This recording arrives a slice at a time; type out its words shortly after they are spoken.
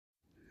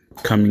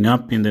Coming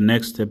up in the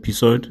next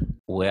episode.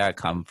 Where I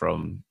come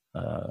from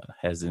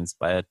has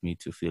inspired me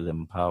to feel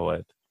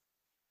empowered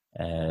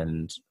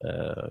and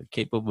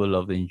capable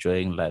of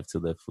enjoying life to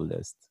the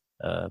fullest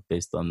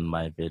based on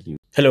my values.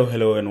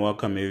 Hello, and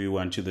welcome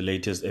everyone to the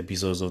latest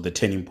episodes of the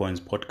Turning Points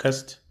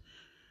podcast.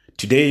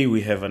 Today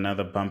we have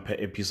another bumper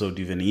episode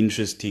with an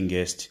interesting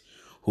guest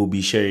who will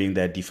be sharing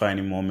that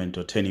defining moment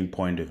or turning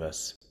point with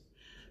us.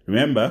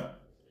 Remember,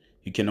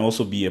 you can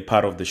also be a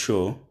part of the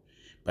show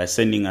by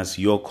sending us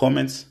your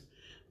comments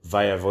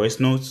via voice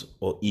notes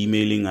or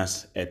emailing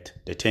us at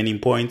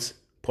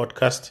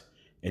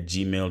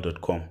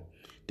theturningpointspodcast@gmail.com.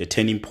 The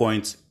Turning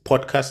Points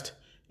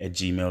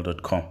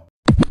podcast@gmail.com.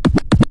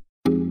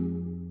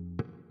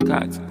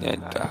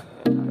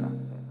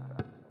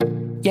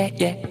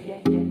 Yeah.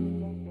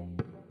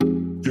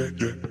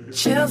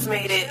 Chills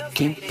made it.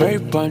 King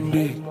Bird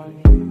Bundy.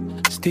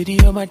 Steady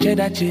on my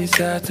cheddar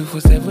chaser.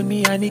 247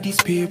 me, I need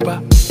this paper.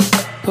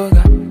 Oh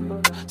God.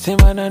 Say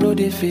man, I know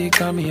they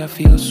fake on me. I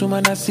feel so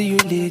man, I see you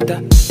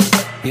later.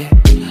 Yeah.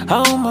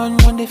 How man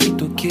want they fit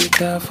to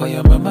cater for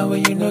your mama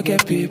when you no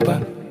get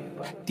paper?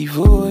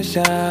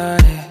 Devotion,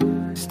 yeah.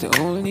 It's the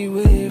only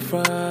way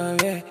from,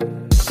 yeah.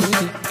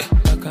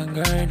 I can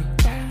grind.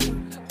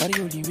 But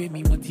the only way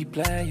me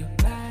multiply you.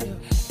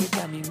 You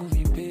got me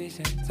moving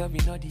patient,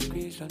 serving all the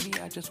grace on me.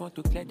 I just want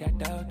to clear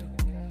that out.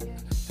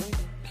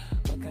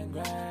 I can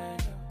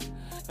grind.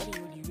 But the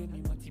only way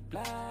me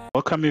multiply.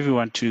 Welcome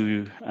everyone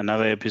to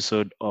another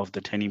episode of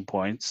the Turning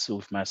Points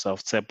with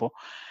myself, Tshepo.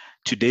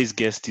 Today's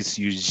guest is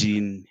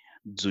Eugene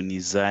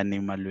Dzunisane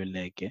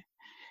Maluleke.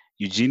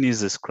 Eugene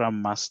is a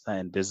Scrum Master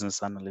and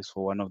business analyst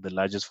for one of the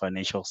largest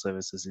financial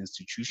services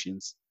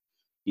institutions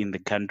in the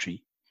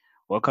country.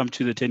 Welcome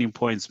to the Turning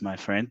Points, my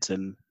friends,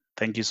 and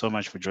thank you so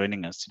much for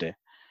joining us today.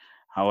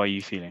 How are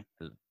you feeling?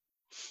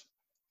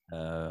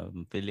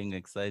 I'm feeling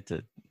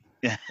excited.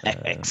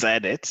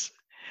 Excited?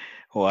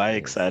 Why Yes.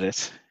 excited?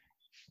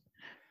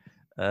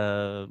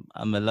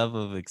 I'm a lover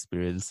of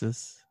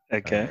experiences.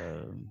 Okay.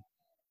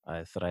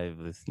 I thrive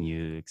with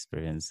new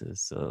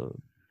experiences. So,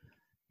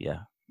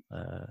 yeah,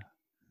 I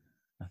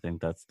think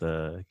that's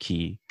the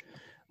key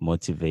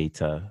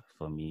motivator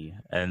for me.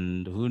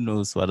 And who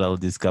knows what I'll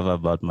discover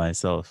about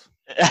myself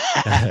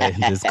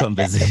in this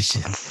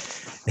conversation.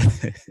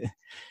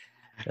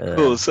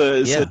 Cool. So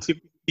yeah.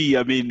 typically,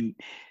 I mean,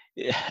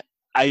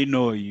 I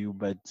know you,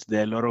 but there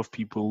are a lot of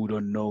people who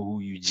don't know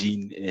who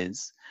Eugene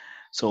is.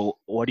 So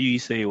what do you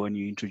say when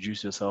you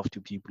introduce yourself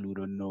to people who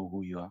don't know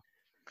who you are?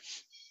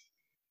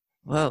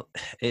 Well,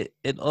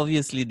 it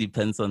obviously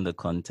depends on the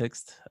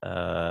context,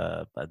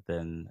 but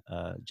then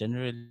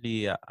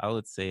generally, I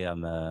would say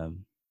I'm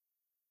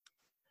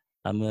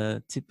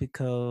a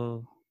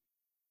typical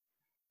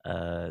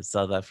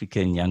South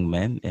African young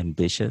man,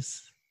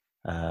 ambitious.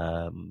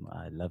 I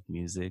love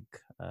music,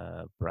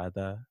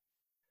 brother,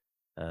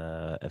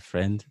 a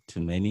friend to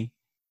many,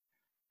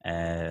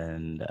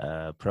 and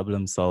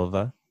problem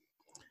solver.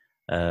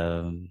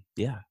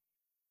 Yeah,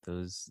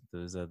 those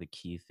are the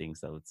key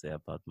things I would say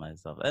about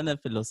myself, and a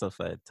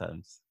philosopher at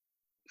times.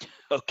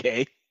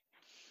 Okay.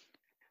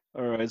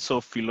 All right. So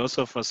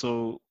philosopher.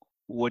 So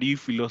what do you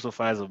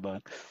philosophize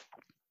about?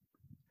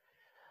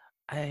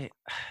 I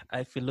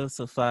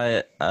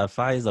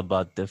philosophize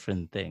about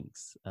different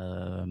things,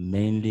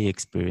 mainly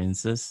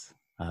experiences,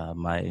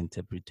 my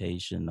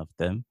interpretation of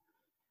them,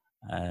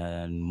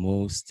 and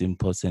most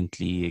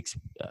importantly,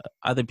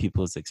 other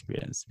people's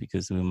experience,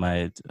 because we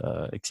might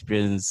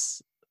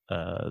experience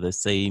the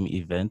same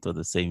event or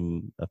the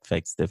same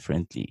effects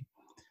differently.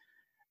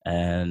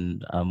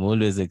 And I'm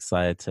always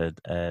excited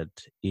at,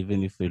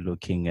 even if we're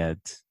looking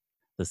at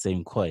the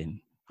same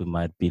coin, we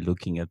might be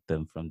looking at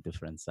them from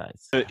different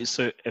sides.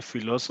 So a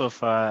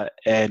philosopher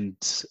and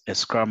a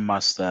scrum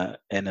master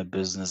and a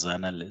business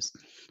analyst.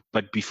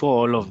 But before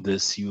all of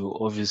this, you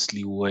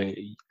obviously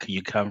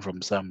you come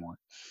from somewhere.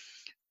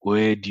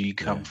 Where do you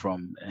come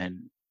from,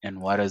 and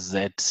what has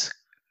that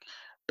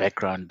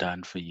background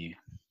done for you?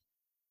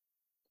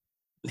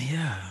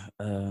 Yeah,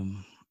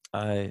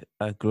 I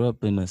grew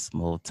up in a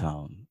small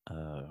town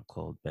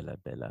called Bella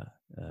Bella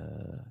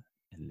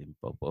in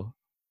Limpopo.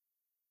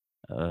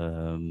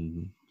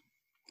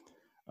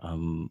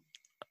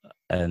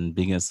 And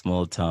being a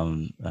small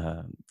town,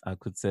 I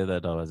could say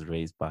that I was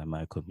raised by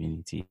my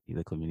community,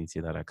 the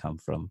community that I come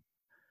from.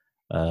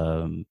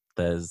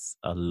 There's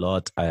a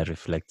lot I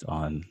reflect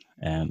on,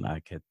 and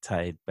I can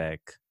tie it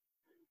back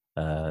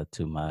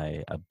to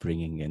my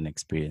upbringing and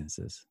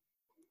experiences.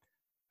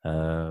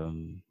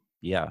 Only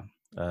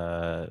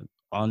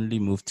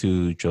moved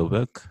to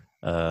Joburg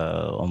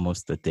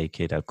almost a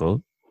decade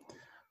ago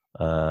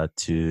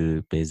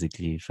to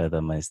basically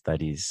further my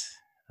studies,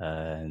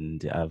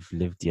 and I've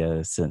lived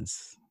here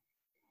since.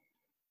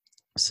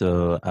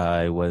 So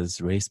I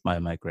was raised by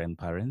my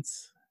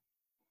grandparents.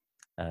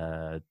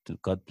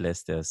 God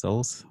bless their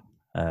souls,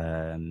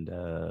 and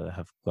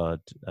have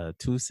got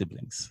two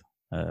siblings,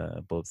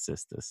 both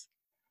sisters.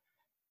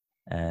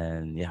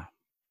 And yeah.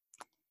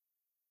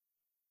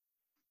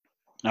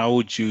 How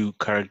would you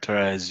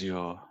characterize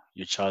your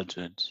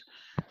childhood?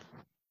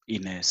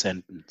 in a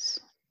sentence?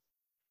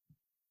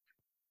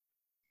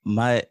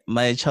 My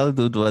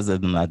childhood was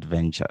an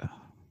adventure.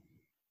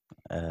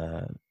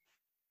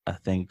 I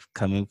think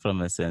coming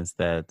from a sense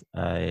that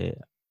I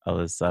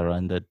was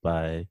surrounded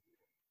by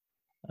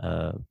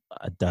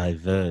a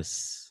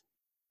diverse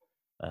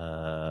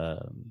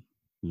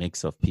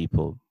mix of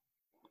people.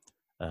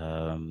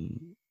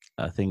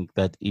 I think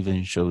that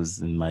even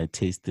shows in my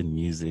taste in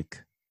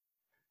music.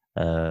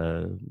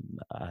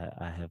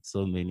 I have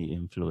so many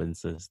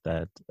influences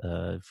that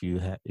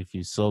if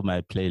you saw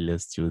my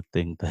playlist, you would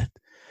think that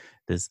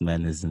this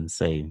man is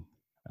insane.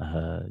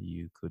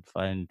 You could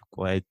find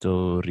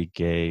kwaito,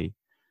 reggae,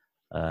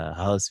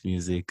 house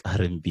music,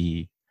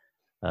 R&B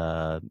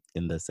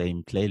in the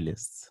same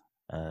playlist.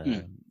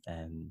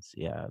 And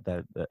yeah,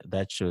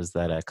 that shows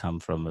that I come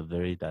from a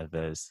very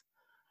diverse,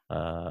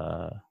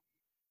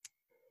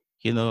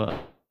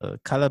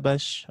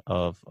 calabash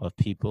of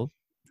people.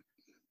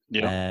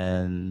 Yeah.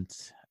 And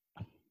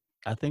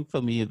I think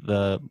for me,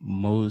 the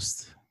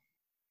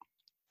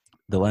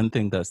one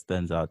thing that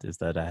stands out is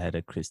that I had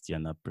a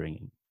Christian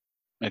upbringing.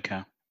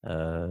 Okay.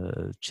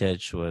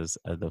 Church was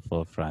at the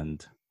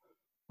forefront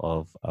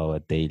of our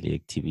daily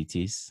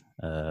activities.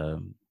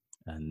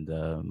 And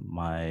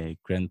my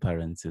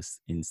grandparents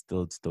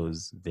instilled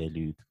those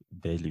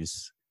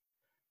values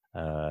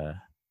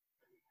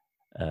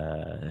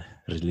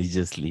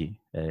religiously,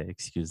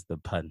 excuse the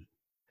pun.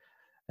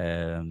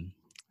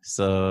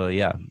 So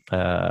yeah,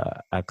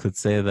 I could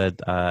say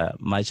that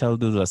my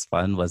childhood was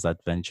fun, was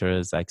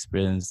adventurous. I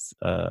experienced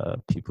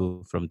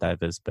people from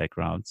diverse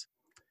backgrounds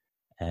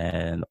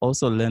and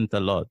also learned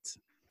a lot.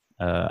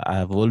 I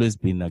have always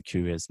been a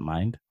curious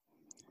mind,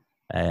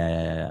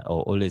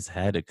 or always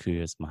had a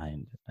curious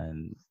mind.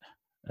 And,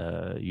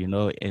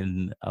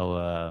 in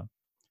our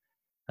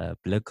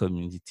Black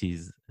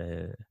communities,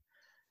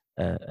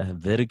 a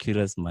very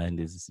curious mind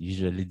is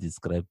usually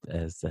described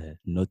as a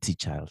naughty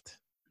child.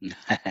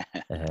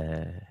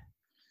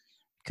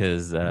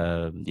 Because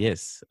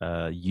yes,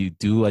 you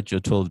do what you're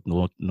told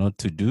not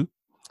to do.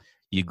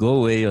 You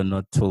go where you're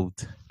not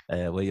told,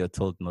 where you're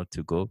told not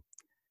to go,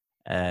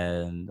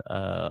 and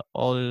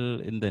all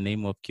in the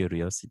name of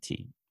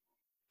curiosity.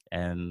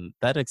 And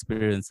that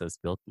experience has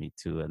built me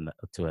to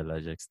a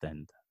large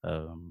extent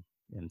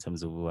in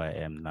terms of who I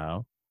am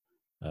now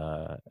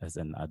as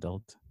an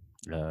adult.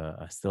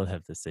 I still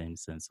have the same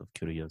sense of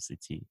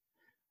curiosity,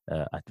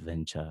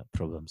 adventure,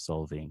 problem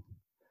solving.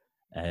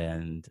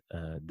 And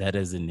that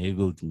has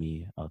enabled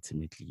me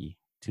ultimately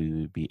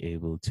to be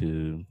able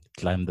to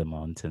climb the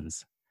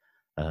mountains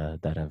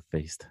that I've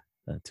faced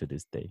to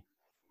this day.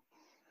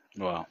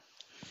 Wow.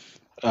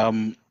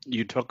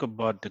 You talk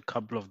about a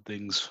couple of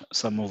things,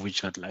 some of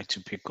which I'd like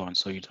to pick on.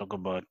 So you talk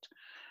about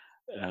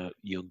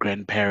your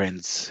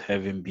grandparents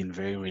having been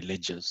very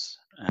religious.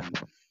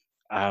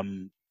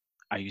 And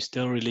are you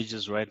still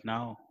religious right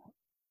now?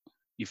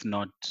 If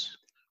not,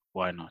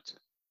 why not?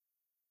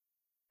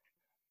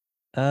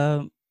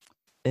 Um,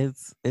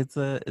 it's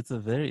a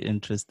very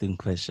interesting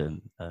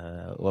question.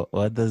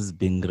 What does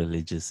being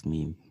religious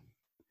mean?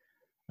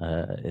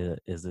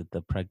 Is it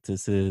the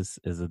practices?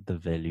 Is it the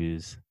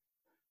values?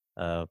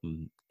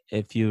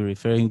 If you're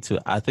referring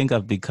to, I think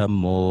I've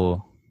become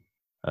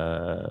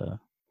uh,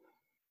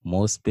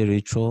 more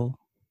spiritual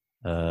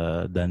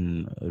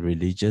than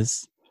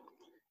religious,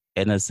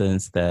 in a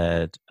sense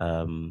that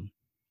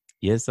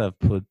yes, I've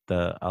put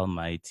the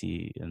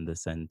Almighty in the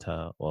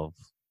center of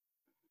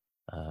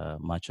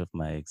much of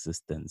my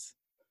existence.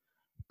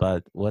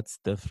 But what's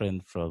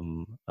different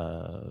from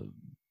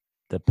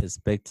the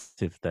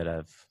perspective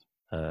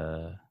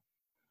uh,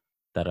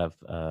 that I've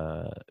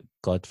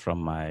got from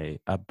my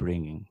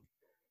upbringing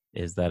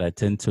is that I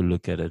tend to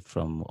look at it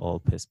from all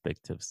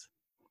perspectives.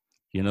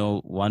 You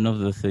know, one of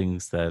the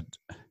things that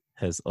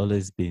has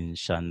always been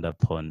shunned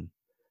upon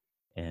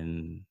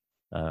in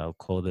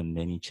call them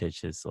many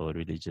churches or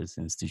religious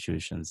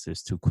institutions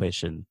is to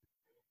question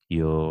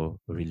your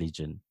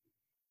religion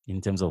in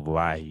terms of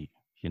why,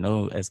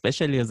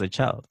 especially as a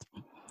child.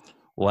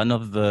 One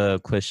of the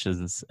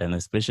questions, and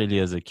especially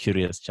as a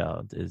curious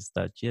child, is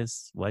that,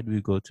 yes, why do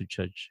we go to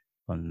church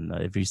on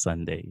every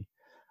Sunday?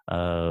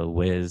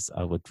 Whereas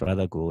I would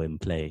rather go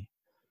and play.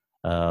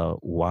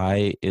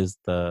 Why is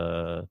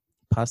the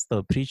pastor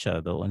or preacher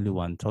the only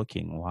one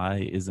talking? Why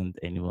isn't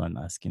anyone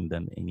asking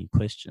them any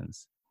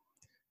questions?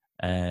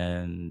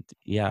 And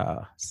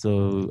yeah,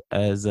 so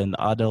as an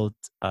adult,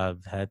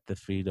 I've had the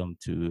freedom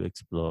to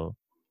explore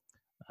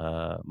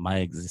my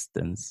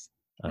existence.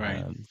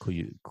 Right. Could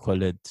you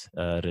call it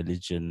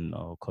religion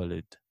or call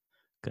it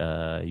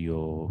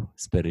your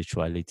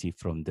spirituality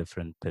from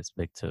different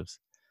perspectives?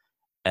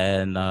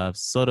 And I've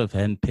sort of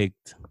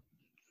handpicked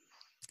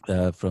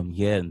from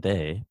here and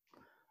there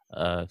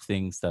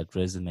things that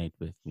resonate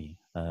with me.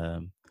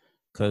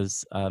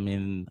 Because,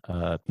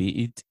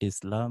 be it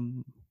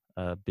Islam,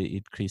 be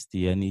it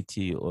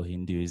Christianity or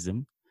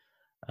Hinduism,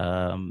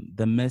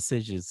 the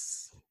message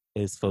is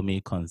for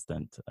me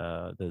constant.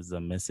 There's a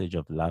message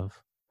of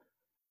love.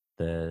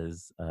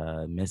 There's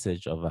a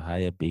message of a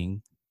higher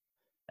being,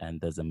 and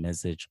there's a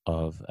message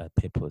of a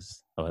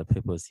purpose, or a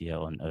purpose here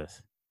on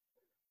earth.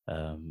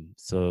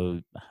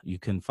 So you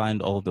can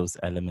find all those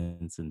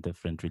elements in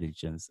different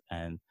religions,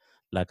 and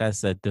like I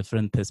said,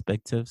 different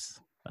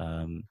perspectives.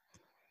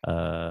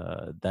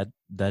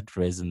 That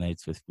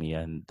resonates with me,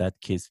 and that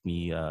gives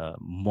me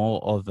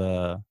more of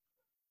a,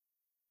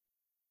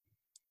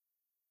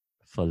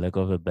 for lack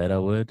of a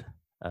better word,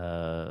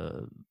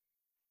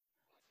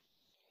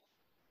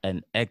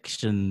 an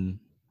action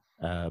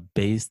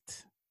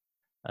based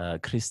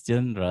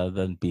Christian rather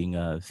than being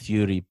a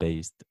theory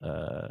based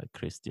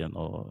Christian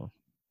or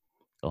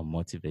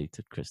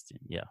motivated Christian.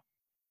 Yeah.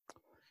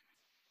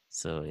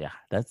 So yeah,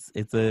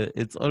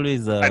 it's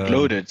always I'd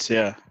load it,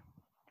 yeah.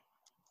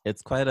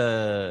 it's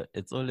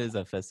always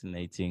a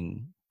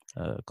fascinating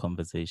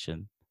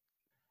conversation,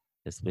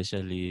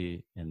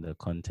 especially in the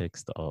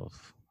context of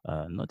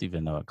not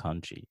even our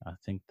country. I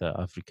think the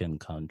African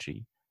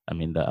country, I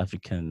mean the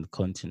African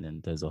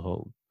continent as a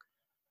whole.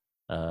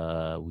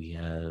 I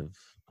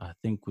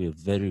think we're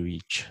very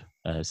rich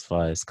as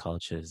far as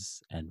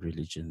cultures and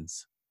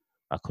religions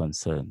are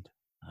concerned,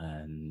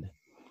 and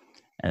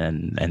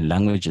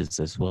languages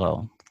as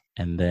well.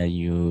 And then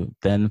you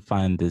then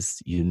find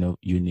this,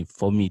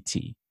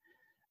 uniformity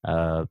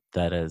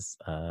that has,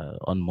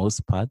 on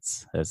most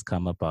parts, has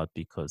come about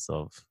because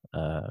of,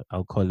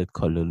 I'll call it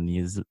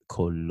colonialism.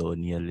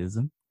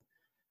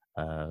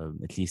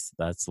 At least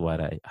that's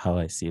how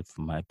I see it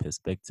from my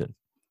perspective.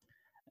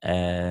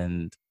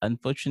 And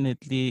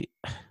unfortunately,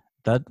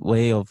 that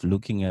way of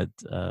looking at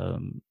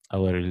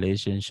our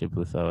relationship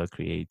with our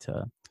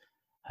Creator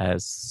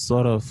has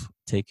sort of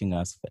taken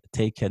us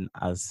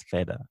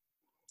further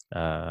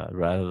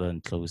rather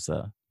than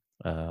closer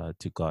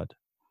to God.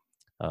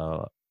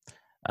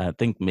 I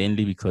think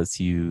mainly because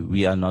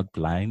we are not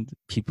blind.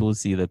 People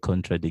see the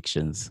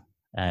contradictions,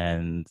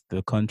 and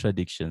the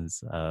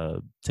contradictions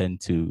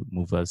tend to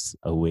move us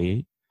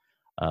away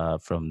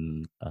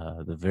from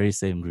the very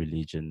same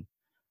religion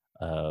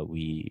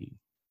we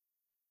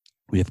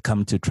have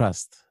come to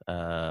trust,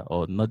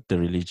 or not the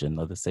religion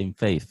or the same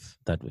faith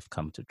that we've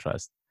come to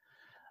trust.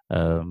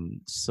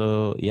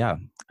 So yeah,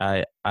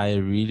 I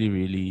really,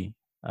 really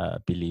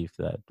believe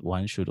that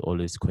one should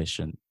always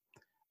question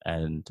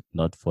and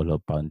not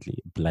follow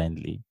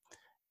blindly.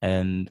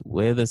 And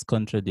where there's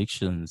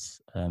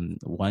contradictions,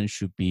 one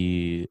should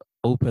be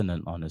open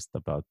and honest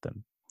about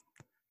them.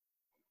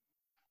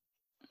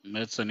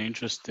 That's an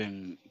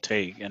interesting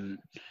take. And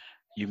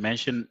you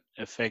mentioned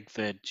the fact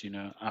that,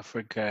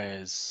 Africa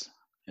has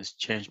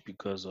changed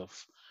because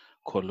of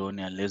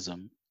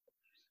colonialism.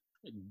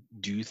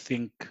 Do you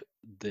think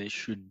there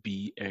should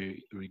be a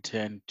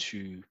return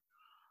to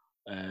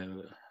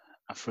uh,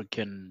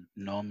 African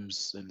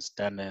norms and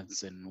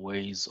standards and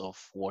ways of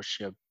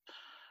worship,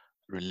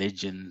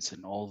 religions,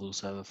 and all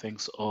those other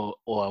things, or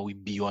are we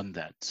beyond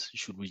that?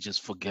 Should we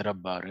just forget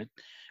about it,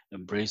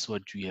 embrace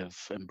what we have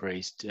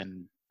embraced,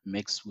 and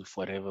mix with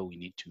whatever we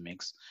need to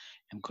mix,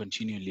 and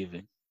continue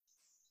living?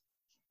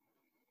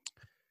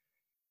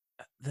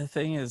 The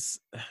thing is,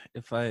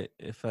 if I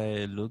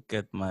look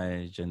at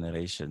my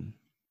generation,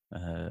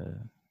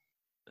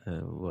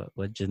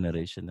 what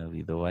generation are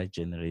we? The Y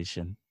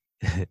generation,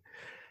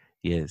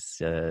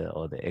 yes,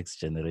 or the X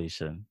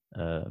generation.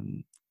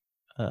 I'm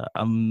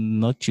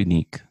not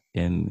unique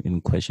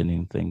in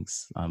questioning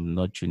things. I'm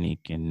not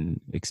unique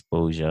in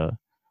exposure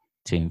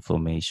to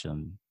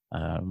information.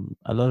 A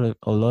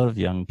lot of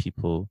young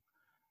people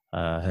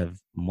have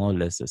more or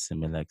less a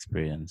similar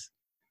experience.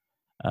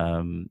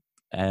 Um,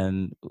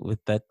 and with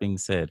that being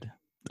said,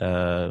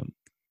 uh,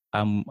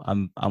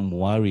 I'm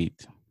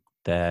worried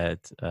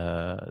that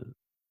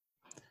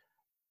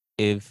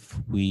if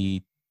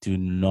we do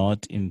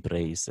not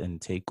embrace and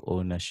take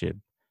ownership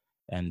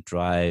and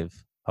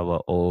drive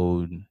our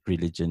own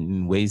religion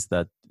in ways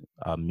that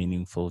are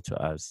meaningful to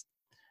us,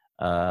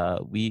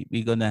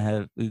 we're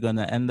gonna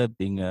end up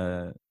being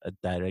a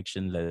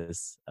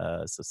directionless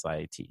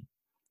society.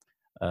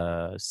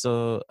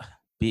 So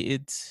be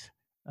it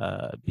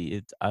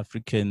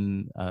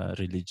African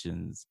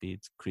religions, be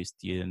it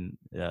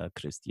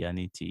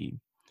Christianity,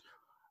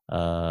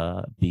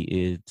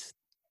 be it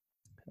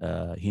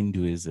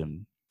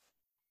Hinduism.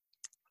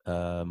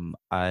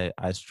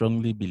 I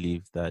strongly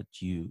believe that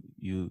you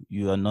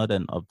are not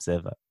an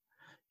observer.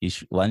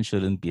 One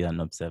shouldn't be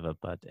an observer,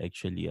 but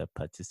actually a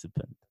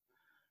participant.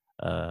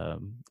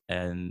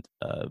 And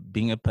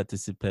being a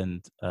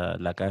participant,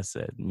 like I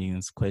said,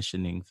 means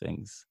questioning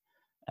things,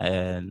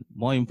 and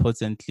more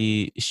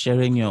importantly,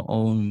 sharing your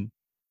own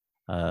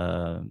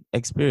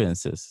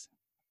experiences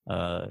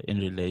in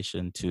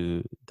relation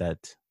to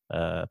that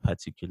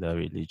particular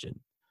religion.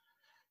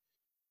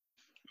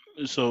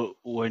 So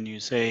when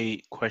you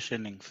say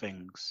questioning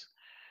things,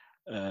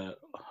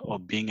 or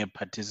being a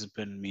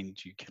participant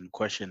means you can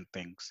question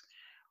things.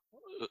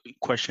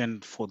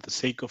 Question for the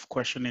sake of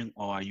questioning,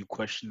 or are you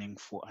questioning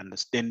for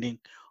understanding?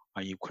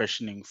 Are you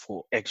questioning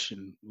for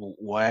action?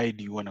 Why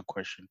do you want to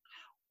question?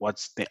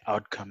 What's the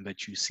outcome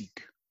that you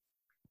seek?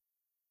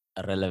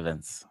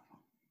 Relevance.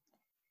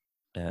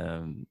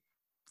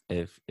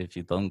 if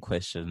you don't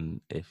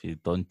question, if you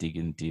don't dig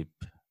in deep,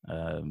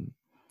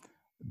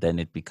 then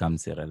it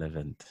becomes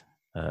irrelevant.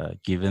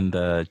 Given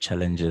the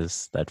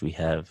challenges that we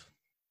have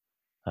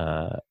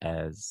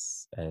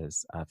as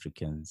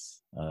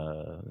Africans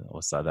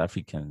or South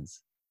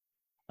Africans,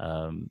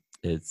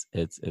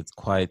 it's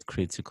quite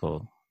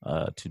critical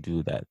to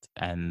do that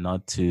and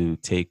not to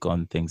take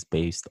on things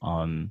based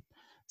on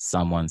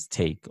someone's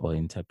take or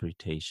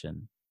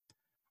interpretation.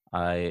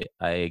 I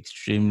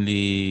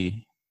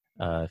extremely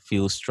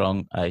feel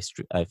strong. I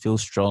feel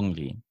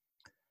strongly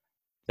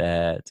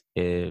that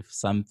if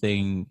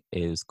something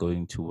is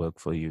going to work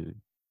for you,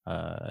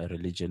 a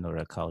religion or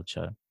a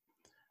culture,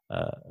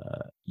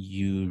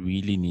 you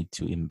really need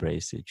to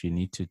embrace it. You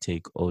need to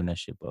take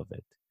ownership of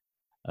it.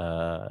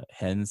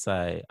 Hence,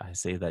 I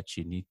say that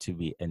you need to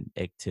be an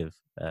active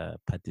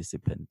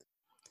participant.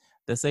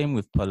 The same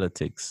with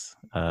politics.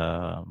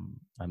 I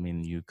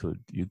mean, you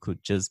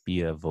could just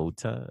be a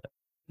voter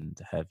and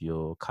have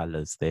your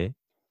colors there,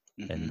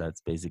 and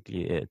that's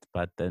basically it.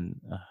 But then,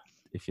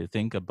 if you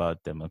think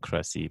about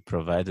democracy,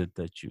 provided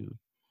that you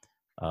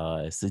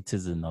are a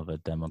citizen of a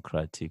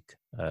democratic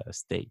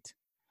state,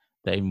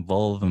 the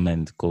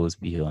involvement goes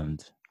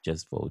beyond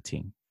just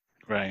voting.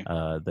 Right.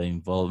 The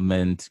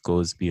involvement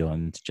goes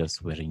beyond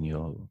just wearing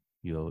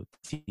your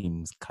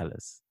team's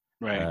colors.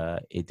 Right.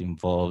 It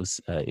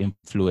involves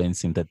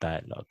influencing the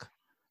dialogue,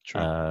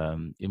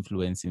 True.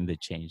 influencing the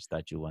change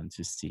that you want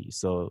to see.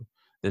 So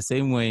the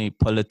same way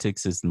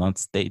politics is not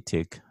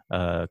static,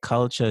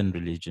 culture and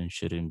religion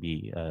shouldn't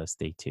be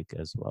static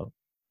as well.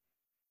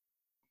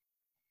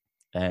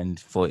 And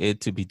for it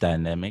to be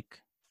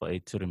dynamic, for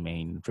it to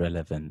remain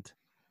relevant,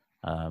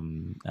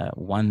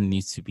 one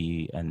needs to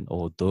be,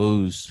 or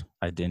those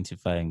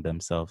identifying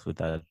themselves with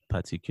that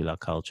particular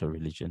culture,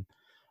 religion,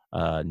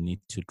 need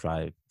to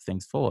drive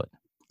things forward.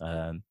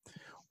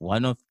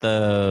 One of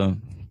the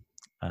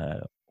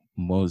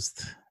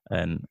most,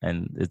 and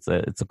it's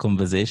a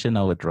conversation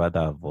I would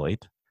rather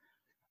avoid,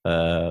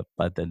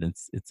 but then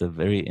it's a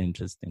very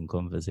interesting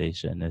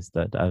conversation, is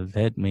that I've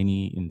had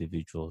many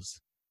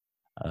individuals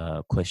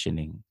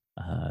questioning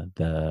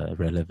the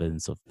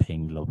relevance of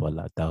paying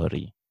lobola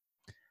dowry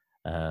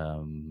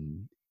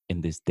in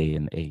this day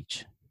and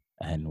age,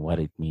 and what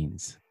it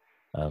means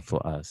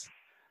for us.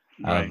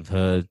 Right. I've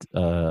heard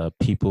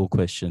people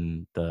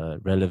question the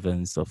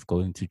relevance of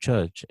going to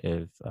church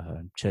if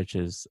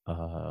churches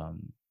are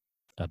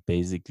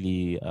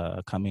basically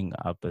coming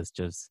up as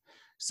just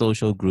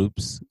social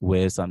groups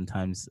where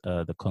sometimes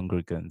the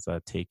congregants are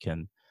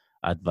taken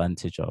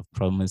advantage of,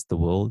 promised the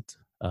world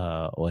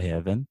or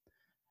heaven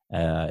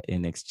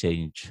in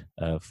exchange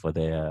for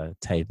their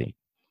tithing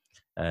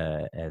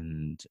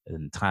and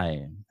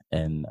time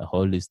and a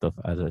whole list of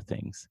other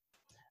things.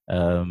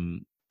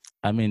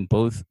 I mean,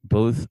 both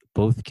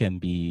can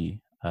be.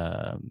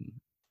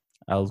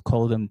 I'll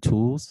call them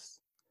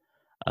tools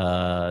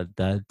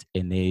that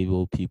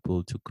enable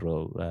people to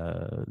grow.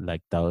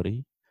 Like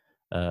dowry,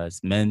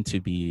 it's meant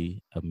to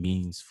be a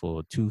means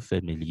for two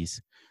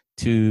families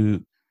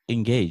to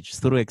engage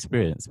through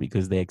experience,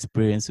 because they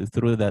experience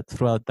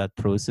throughout that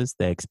process,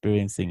 they're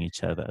experiencing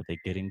each other, they're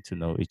getting to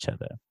know each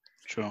other.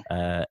 True.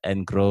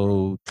 And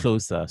grow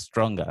closer,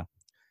 stronger,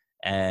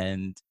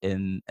 and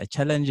in a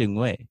challenging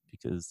way,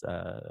 because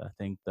I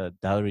think the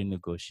dowry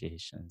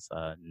negotiations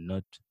are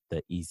not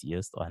the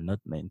easiest, or are not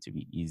meant to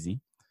be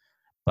easy,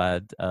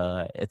 but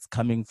it's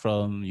coming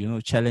from,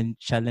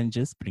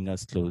 challenges bring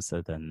us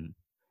closer than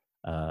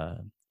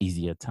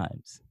easier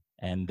times.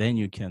 And then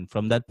you can,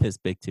 from that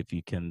perspective,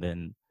 you can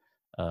then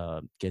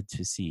get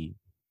to see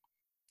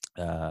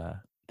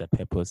the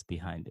purpose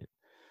behind it.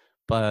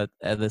 But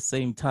at the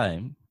same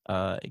time,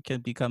 it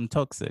can become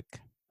toxic,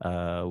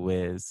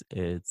 whereas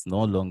it's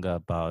no longer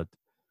about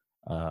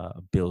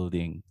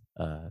building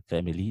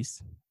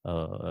families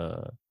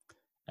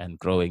and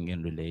growing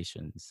in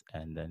relations,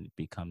 and then it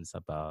becomes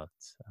about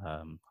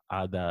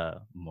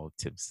other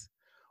motives,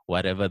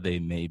 whatever they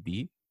may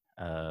be.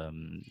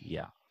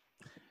 Yeah.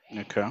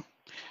 Okay.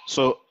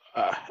 So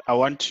I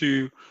want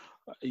to.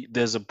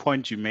 There's a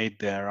point you made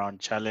there around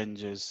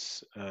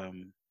challenges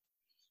and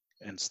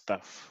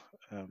stuff.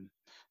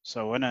 So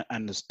I want to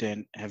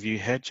understand, have you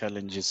had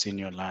challenges in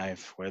your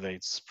life, whether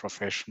it's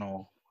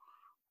professional,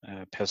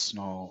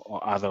 personal,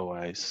 or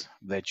otherwise,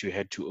 that you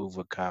had to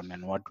overcome,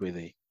 and what were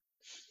they?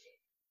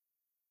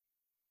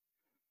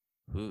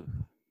 Ooh.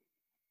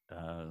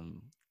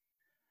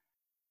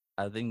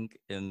 I think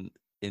in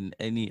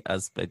any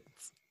aspect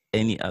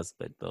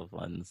of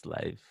one's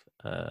life,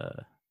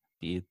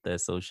 be it the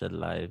social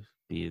life,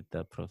 be it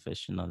the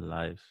professional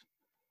life,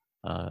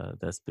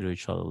 the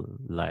spiritual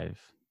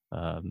life,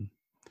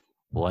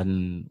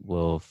 one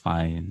will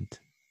find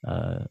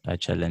a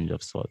challenge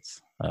of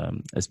sorts,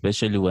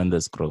 especially when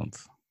there's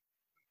growth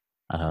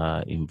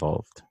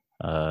involved.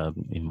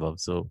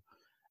 So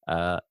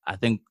I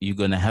think you're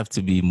gonna have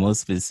to be more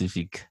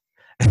specific.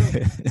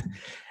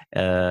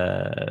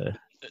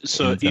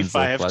 So In if terms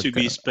I of have what to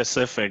be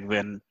specific,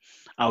 then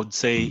I would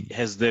say,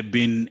 has there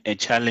been a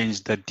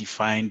challenge that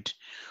defined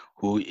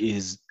who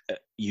is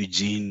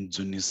Eugene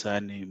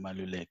Dzunisane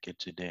Maluleke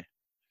today?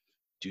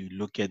 Do you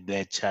look at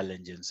their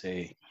challenge and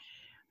say,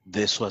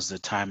 this was the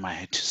time I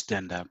had to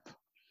stand up,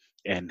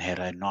 and had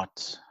I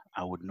not,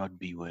 I would not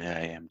be where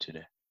I am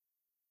today?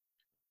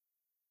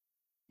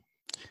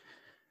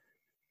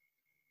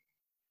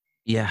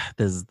 Yeah,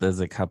 there's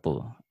a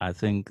couple. I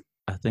think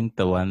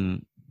the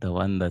one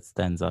that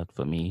stands out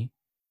for me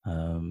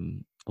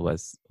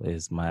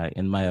is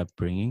my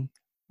upbringing.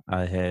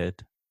 I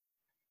had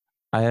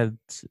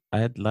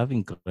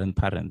loving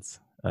grandparents,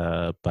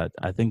 but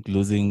I think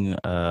losing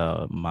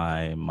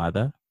my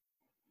mother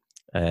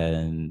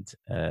and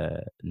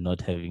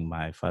not having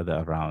my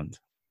father around,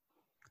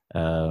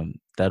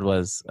 that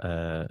was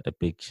a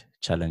big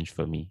challenge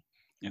for me.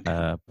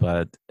 Okay.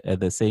 But at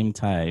the same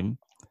time,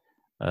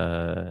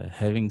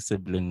 having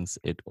siblings,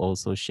 it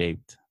also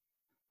shaped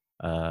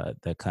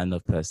the kind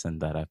of person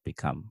that I've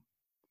become.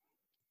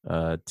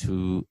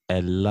 To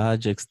a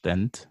large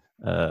extent,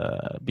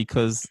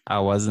 because I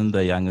wasn't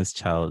the youngest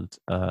child.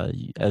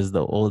 As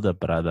the older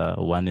brother,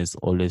 one is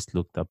always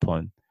looked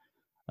upon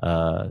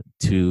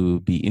to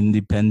be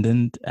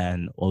independent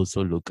and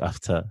also look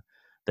after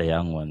the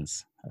young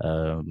ones,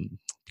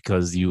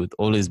 because you would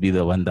always be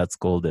the one that's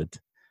scolded.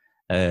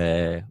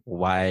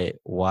 Why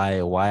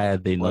are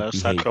they not Well,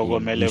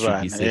 behaving? You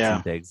should be setting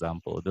yeah. the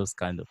example. Those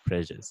kind of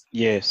pressures.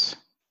 Yes.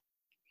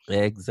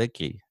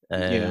 Exactly.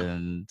 Yeah.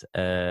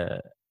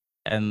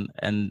 And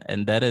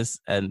that is,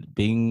 and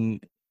being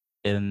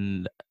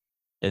in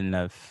in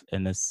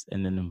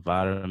an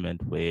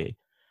environment where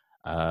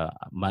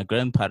my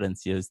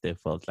grandparents, yes, they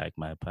felt like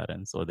my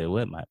parents, or they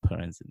were my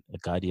parents,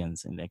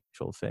 guardians in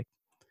actual fact.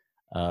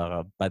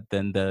 But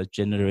then the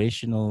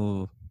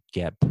generational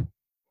gap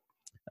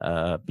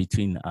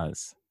between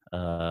us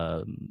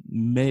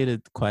made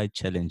it quite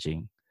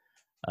challenging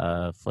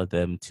for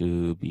them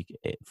to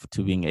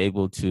being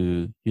able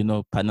to,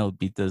 panel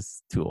beat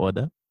us to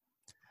order.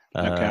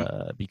 Okay.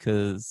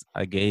 Because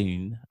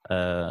again,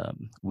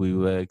 we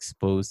were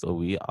exposed, or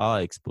we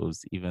are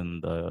exposed, even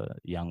the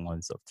young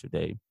ones of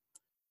today,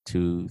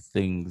 to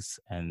things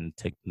and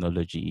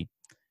technology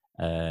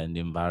and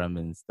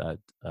environments that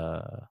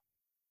are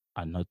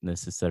not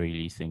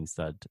necessarily things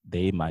that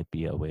they might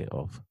be aware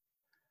of.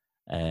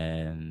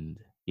 And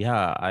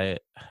yeah, I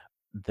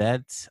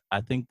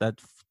think that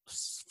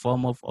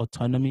form of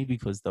autonomy,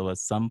 because there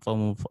was some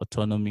form of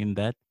autonomy in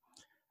that,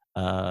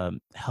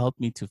 helped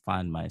me to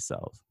find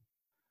myself.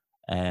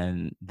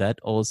 And that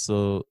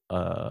also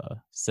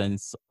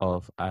sense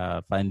of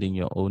finding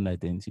your own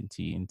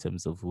identity in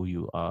terms of who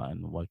you are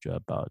and what you're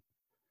about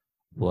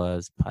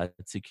was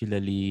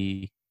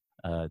particularly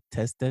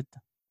tested.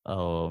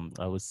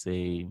 I would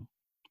say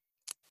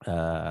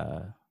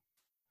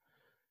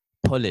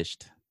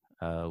polished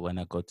when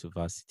I got to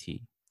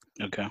varsity.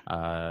 Okay.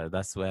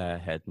 That's where I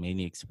had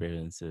many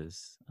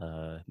experiences,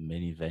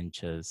 many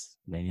ventures,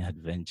 many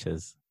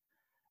adventures,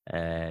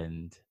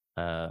 and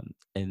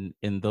in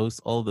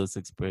all those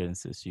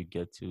experiences, you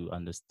get to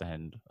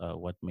understand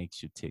what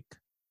makes you tick,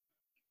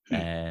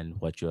 and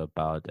what you're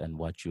about, and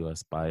what you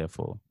aspire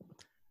for.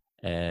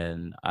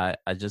 And I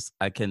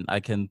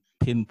can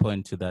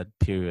pinpoint to that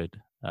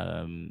period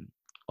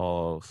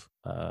of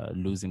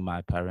losing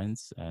my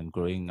parents and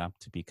growing up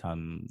to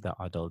become the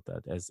adult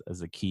that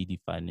as a key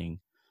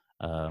defining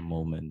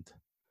moment,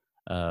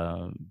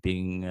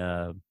 being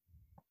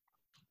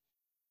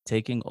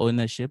taking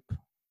ownership,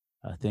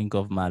 I think,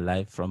 of my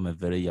life from a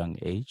very young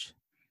age.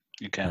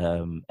 Okay.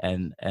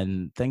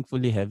 And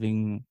thankfully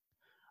having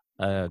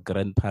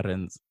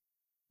grandparents.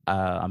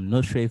 I'm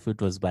not sure if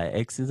it was by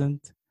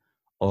accident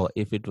or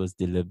if it was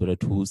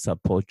deliberate, who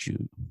support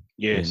you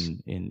Yes.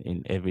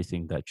 in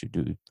everything that you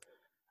do.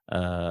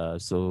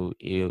 So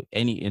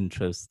any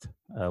interest,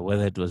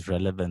 whether it was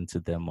relevant to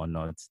them or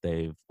not,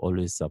 they've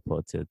always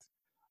supported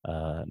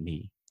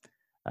me.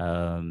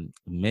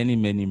 Many,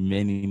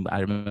 I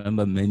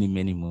remember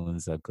many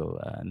moons ago,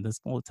 in the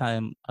small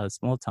town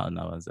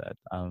I was at,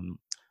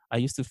 I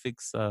used to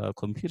fix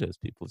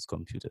people's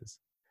computers.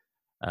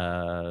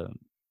 Uh,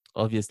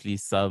 Obviously,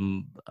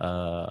 some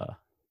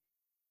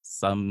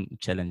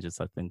challenges,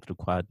 I think,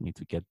 required me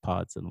to get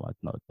parts and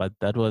whatnot, but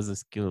that was a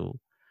skill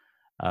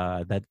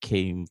that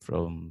came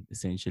from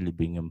essentially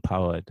being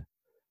empowered,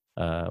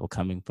 or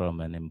coming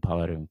from an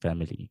empowering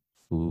family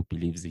who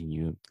believes in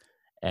you,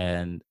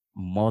 and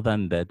more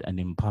than that, an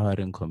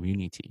empowering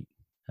community.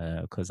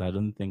 Because I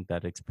don't think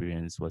that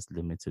experience was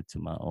limited to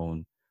my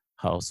own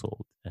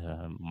household.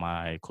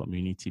 My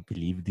community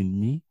believed in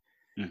me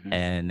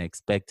and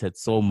expected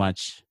so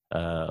much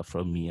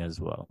from me as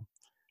well.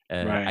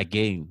 Right.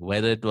 Again,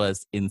 whether it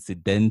was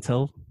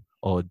incidental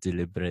or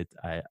deliberate,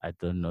 I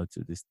don't know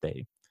to this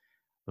day.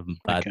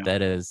 But Okay.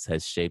 that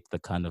has shaped the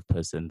kind of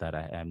person that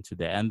I am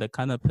today, and the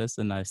kind of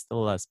person I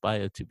still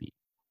aspire to be.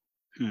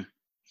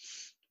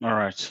 All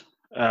right.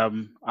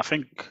 I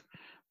think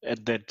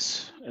at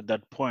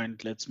that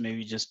point, let's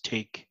maybe just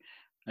take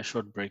a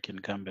short break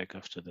and come back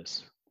after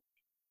this.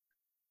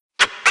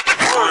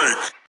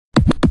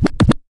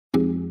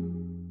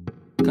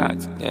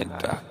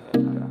 Continental.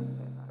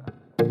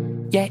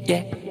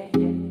 Yeah.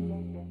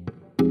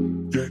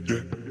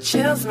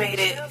 Chills made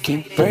it.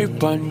 King Perry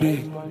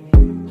Bundy.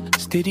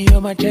 Steady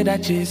on my cheddar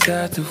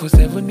chaser.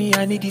 247 me,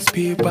 I need this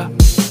paper.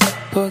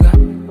 Oh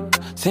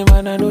God. Say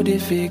man, I know they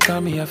fake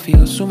on me. I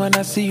feel so man,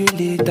 I see you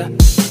later.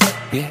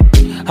 Yeah.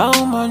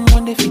 How man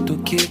want they fit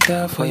to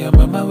cater for your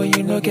mama when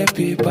you no get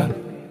paper?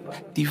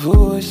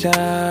 Devotion,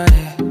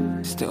 yeah.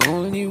 It's the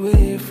only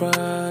way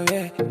from,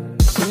 yeah.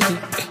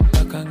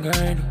 I can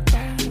grind.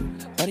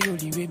 But the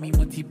only way me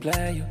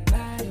multiply you.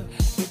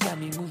 You got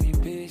me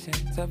moving patient.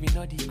 Solving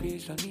all the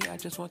equation. Me, I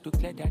just want to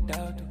clear that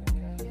doubt.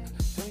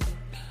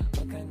 I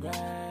can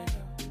grind.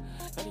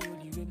 But the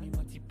only way me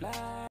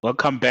multiply.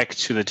 Welcome back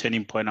to the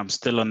Turning Point. I'm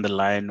still on the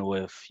line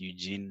with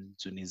Eugene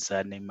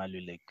Dzunisane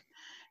Maluleke,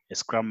 a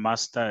Scrum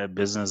Master, a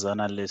business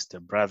analyst, a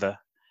brother,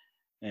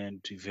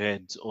 and we've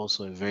had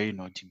also a very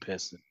naughty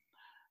person.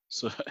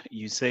 So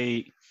you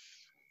say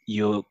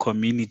your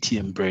community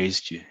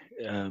embraced you.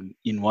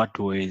 In what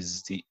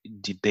ways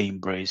did they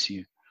embrace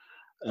you?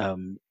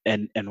 And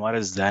what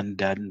has that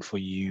done for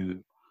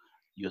you,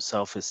 your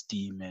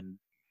self-esteem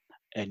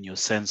and your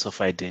sense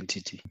of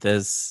identity?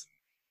 There's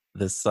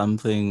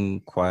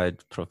something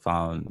quite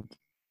profound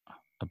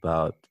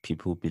about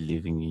people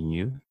believing in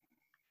you.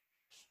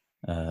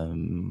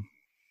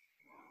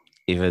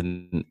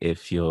 Even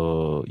if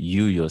you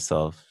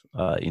yourself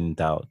are in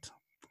doubt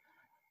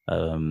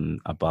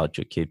about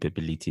your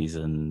capabilities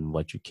and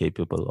what you're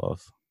capable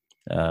of.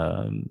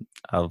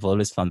 I've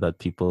always found that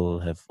people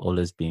have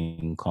always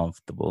been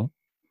comfortable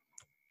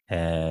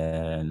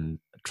and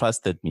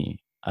trusted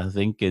me. I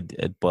think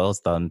it boils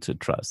down to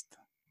trust.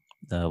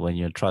 When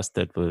you're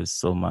trusted with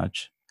so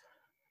much,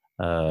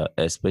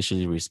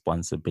 especially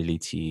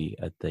responsibility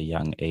at the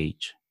young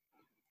age,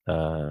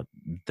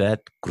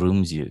 that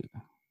grooms you,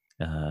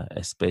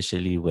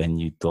 especially when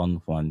you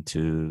don't want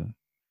to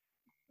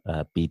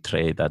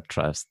betray that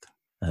trust.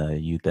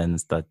 You then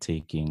start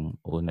taking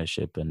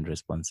ownership and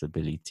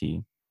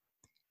responsibility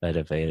at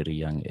a very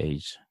young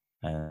age,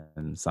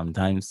 and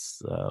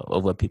sometimes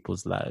over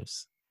people's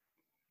lives.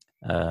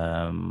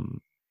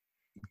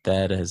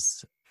 That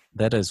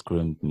has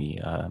groomed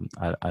me.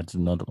 I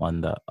don't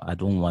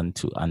want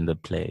to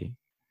underplay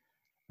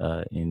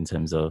in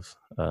terms of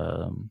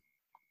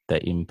the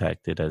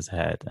impact it has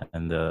had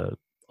and the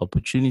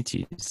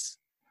opportunities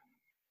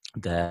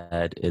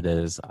that it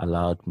has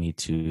allowed me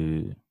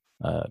to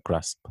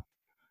grasp,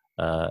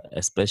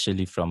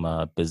 especially from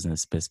a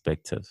business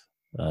perspective.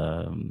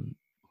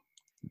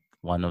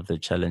 One of the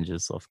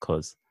challenges, of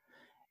course,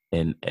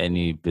 in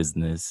any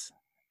business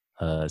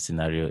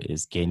scenario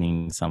is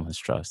gaining someone's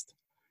trust.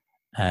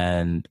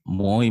 And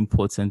more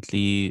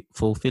importantly,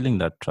 fulfilling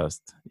that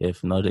trust,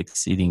 if not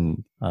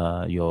exceeding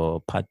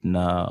your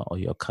partner or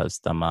your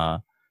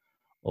customer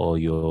or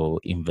your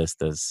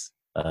investors'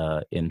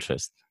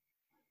 interest,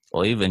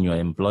 or even your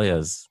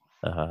employer's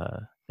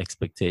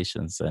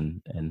expectations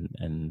and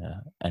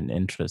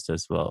interest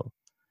as well.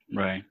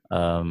 Right.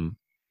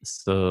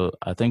 So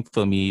I think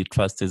for me,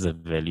 trust is a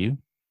value,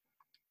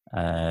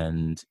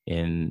 and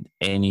in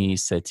any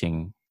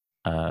setting,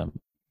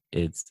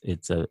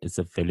 it's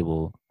a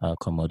valuable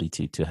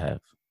commodity to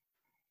have.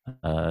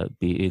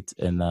 Be it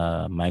in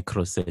a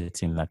micro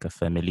setting like a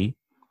family,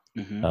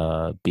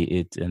 be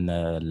it in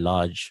a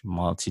large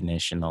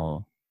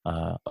multinational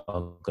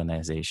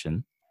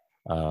organization,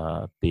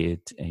 be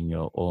it in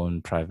your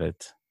own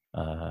private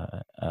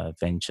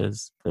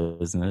ventures,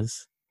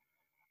 business.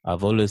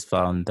 I've always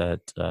found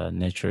that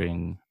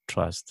nurturing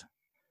trust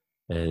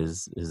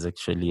is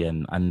actually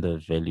an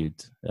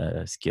undervalued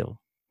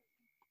skill.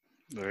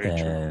 Very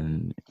true.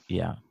 And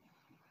yeah.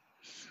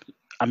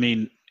 I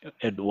mean,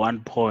 at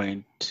one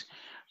point,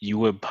 you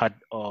were part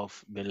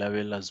of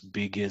Belawela's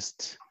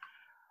biggest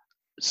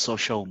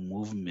social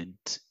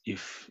movement,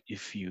 if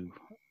you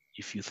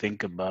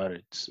think about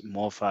it,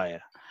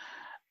 Mofaya.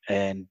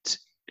 And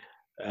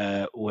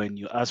when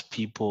you ask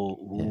people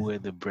who were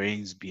the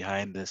brains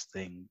behind this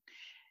thing,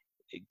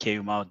 it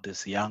came out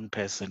this young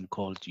person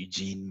called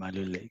Eugene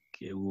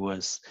Maluleke, who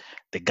was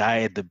the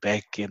guy at the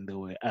back, and there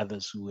were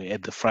others who were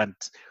at the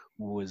front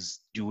who was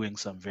doing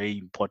some very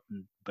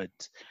important, but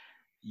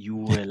you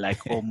were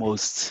like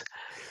almost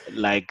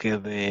like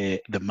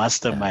the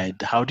mastermind.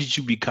 How did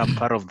you become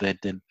part of that,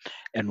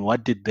 and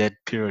what did that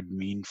period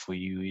mean for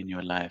you in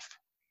your life?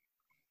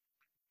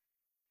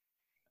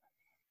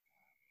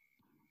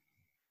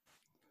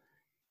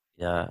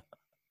 Yeah,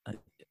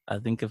 I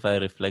think if I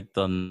reflect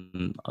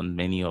on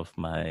many of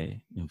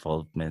my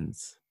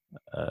involvements,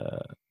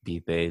 be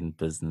they in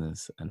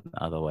business and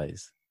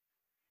otherwise,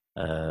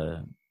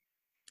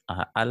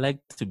 I like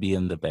to be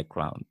in the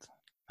background.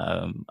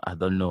 I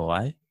don't know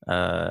why.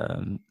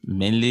 I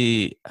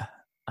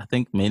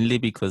think mainly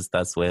because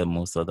that's where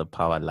most of the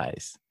power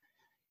lies.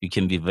 You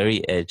can be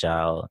very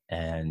agile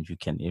and you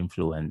can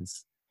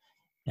influence,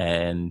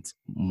 and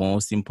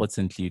most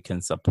importantly, you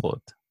can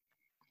support.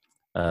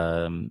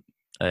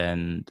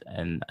 And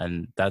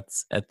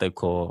that's at the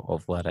core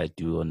of what I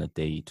do on a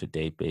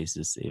day-to-day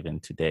basis, even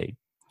today.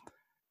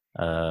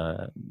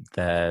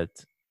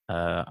 That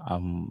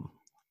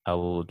I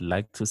would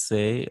like to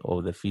say,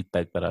 or the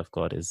feedback that I've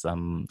got is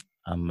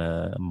I'm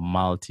a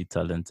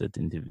multi-talented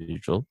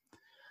individual.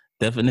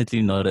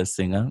 Definitely not a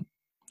singer.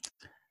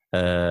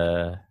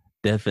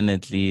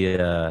 Definitely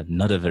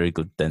not a very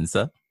good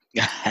dancer.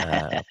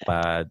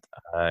 But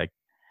I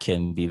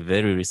can be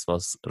very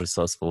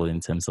resourceful in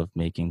terms of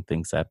making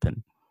things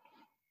happen.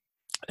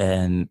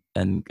 And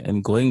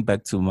going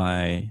back to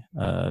my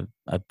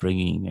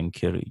upbringing and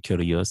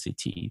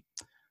curiosity,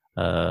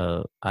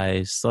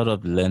 I sort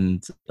of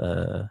learned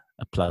a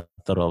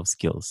plethora of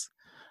skills,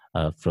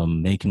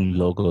 from making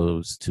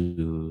logos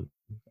to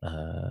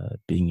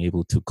being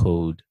able to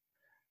code,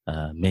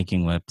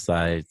 making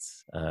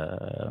websites.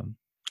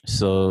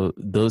 So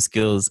those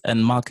skills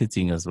and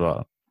marketing as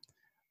well.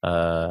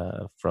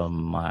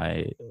 From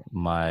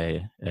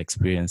my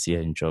experience here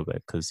in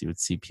Joburg, because you would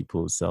see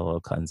people sell all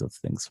kinds of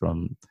things,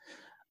 from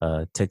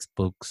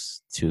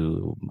textbooks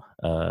to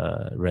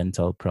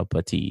rental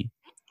property.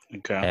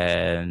 Okay.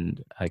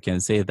 And I can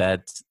say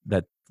that's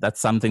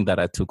something that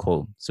I took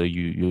home. So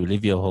you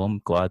leave your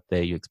home, go out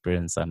there, you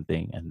experience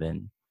something, and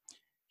then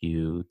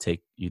you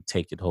take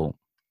it home.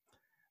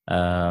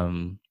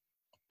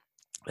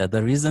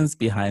 The reasons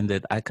behind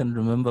it, I can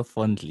remember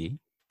fondly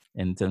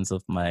in terms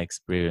of my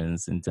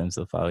experience, in terms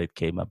of how it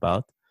came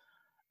about.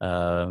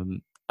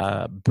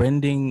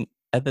 Branding,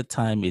 at the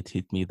time, it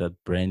hit me that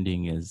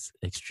branding is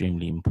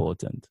extremely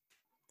important.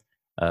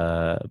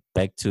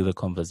 Back to the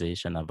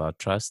conversation about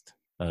trust.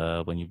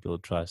 When you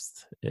build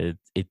trust,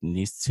 it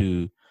needs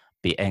to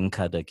be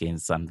anchored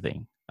against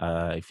something.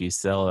 If you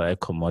sell a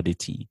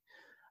commodity,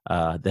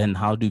 then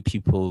how do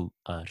people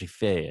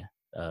refer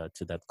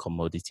to that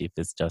commodity if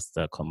it's just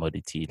a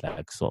commodity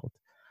like salt?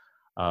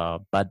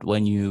 But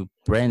when you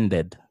brand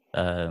it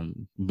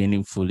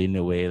meaningful in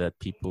a way that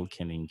people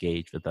can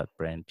engage with that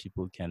brand,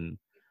 people can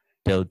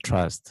build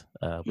trust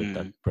with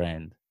that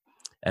brand,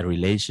 a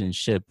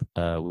relationship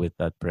with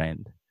that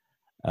brand,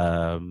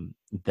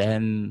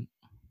 then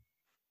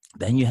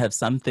you have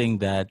something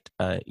that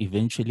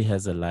eventually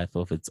has a life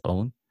of its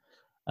own,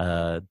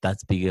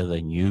 that's bigger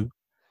than you,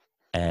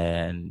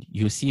 and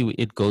you see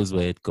it goes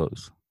where it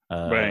goes.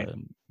 Right.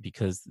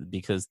 Because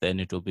then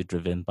it will be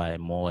driven by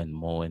more and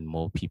more and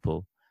more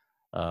people.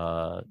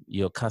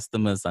 Your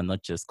customers are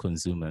not just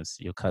consumers.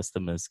 Your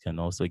customers can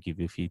also give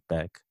you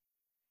feedback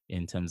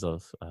in terms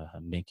of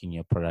making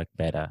your product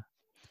better,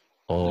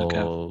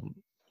 or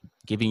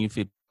giving you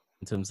feedback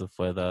in terms of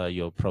whether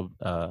your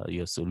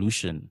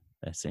solution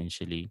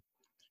essentially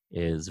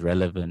is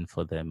relevant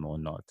for them or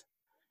not.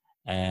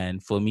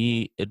 And for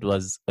me, it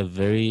was a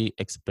very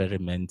an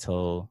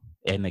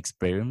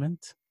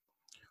experiment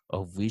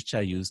of which I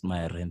used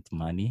my rent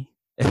money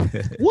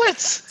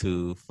What?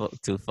 to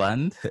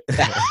fund.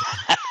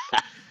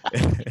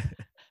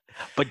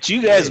 But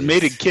you guys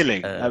made a Yes.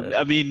 killing.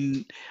 I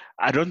mean,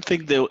 I don't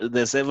think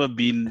there's ever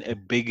been a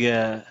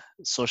bigger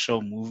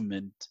social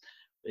movement,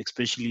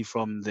 especially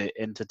from the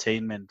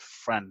entertainment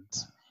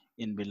front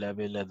in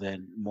Bilabela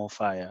than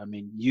Mofaya. I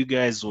mean, you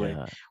guys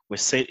were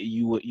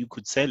you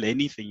could sell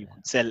anything. You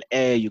could sell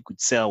air. You could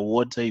sell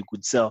water. You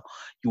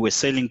were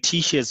selling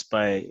T-shirts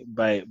by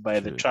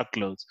the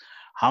truckloads.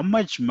 How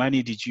much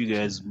money did you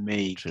guys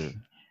make? True.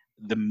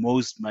 The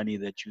most money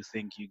that you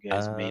think you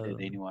guys made at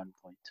any one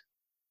point?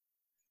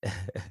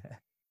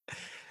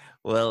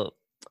 Well,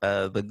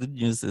 the good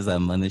news is I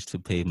managed to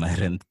pay my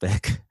rent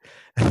back.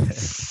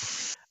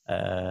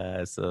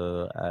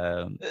 So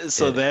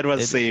that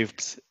was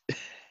saved.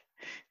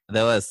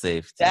 That was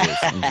saved,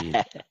 yes,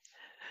 indeed.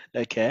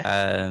 Okay.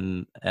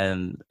 And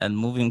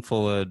moving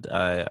forward,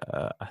 I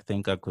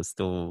think I could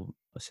still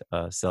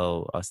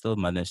sell. I still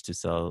managed to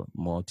sell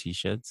more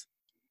T-shirts,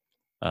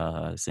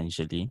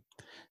 essentially.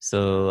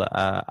 So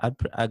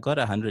I got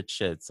 100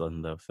 shirts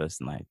on the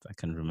first night. I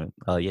can remember.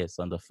 Oh yes,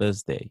 on the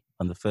first day,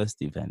 on the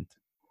first event.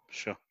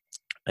 Sure.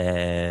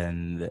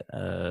 And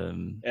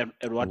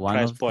at what one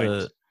price of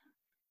point?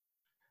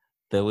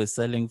 they were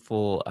selling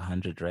for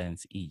 100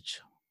 rands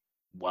each.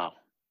 Wow.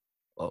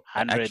 Oh,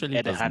 actually,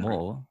 it was 100.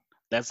 more.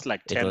 That's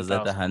like 10,000. It was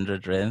at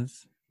 100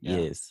 rands. Yeah.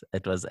 Yes,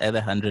 it was at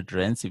 100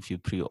 rands if you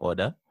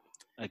pre-order.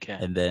 Okay.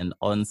 And then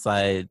on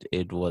side,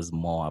 it was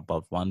more,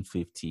 about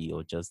 150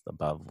 or just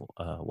above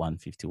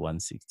 150,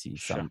 160,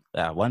 Sure.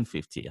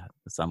 150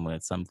 somewhere,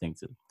 something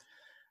to.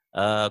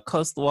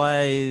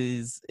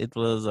 Cost-wise, it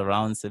was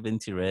around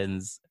 70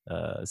 rands,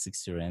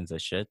 60 rands a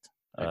shirt.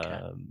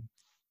 Okay.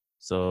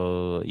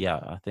 So yeah,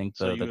 I think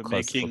so the you were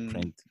cost for making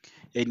print,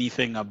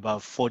 anything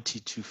above 40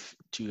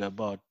 to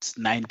about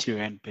 90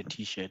 rand per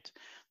T-shirt.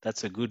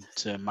 That's a good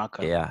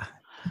markup. yeah.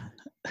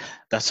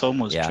 That's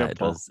almost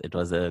triple. It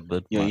was a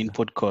good your markup.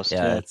 input cost.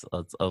 Yeah, it's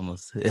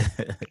almost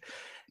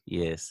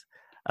yes.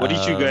 What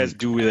did you guys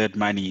do with that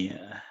money?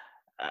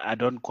 I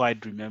don't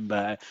quite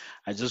remember.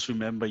 I just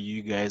remember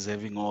you guys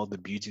having all the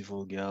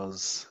beautiful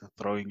girls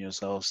throwing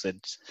themselves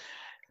at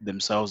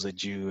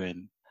you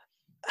and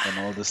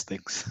all these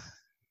things.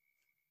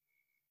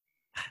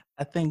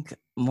 I think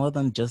more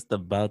than just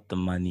about the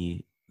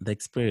money, the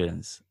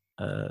experience.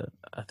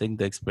 I think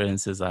the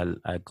experiences I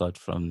got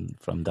from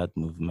that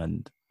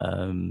movement.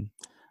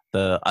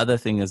 the other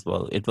thing as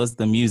well, it was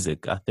the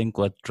music. I think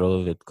what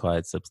drove it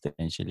quite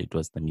substantially, it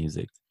was the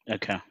music.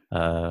 Okay.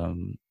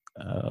 Um,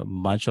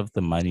 much of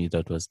the money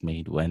that was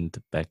made went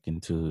back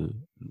into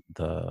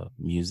the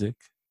music,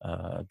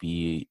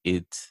 be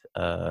it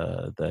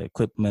the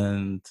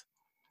equipment,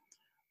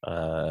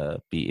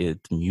 be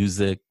it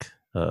music,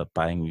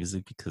 buying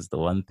music, because the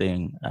one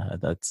thing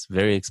that's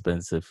very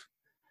expensive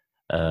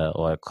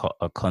or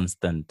a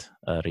constant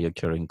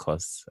reoccurring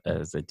cost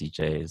as a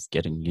DJ is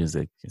getting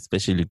music,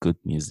 especially good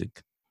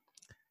music.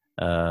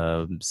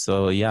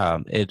 So yeah,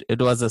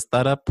 it was a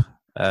startup,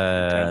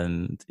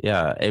 and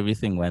yeah,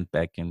 everything went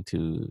back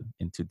into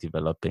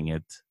developing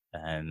it,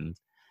 and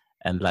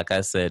like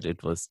I said,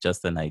 it was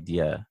just an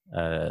idea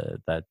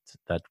that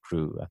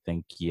grew, I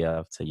think, year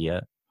after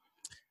year,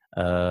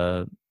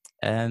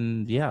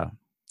 and yeah.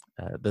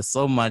 There's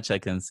so much I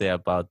can say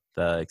about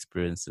the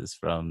experiences,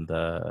 from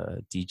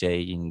the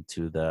DJing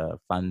to the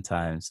fun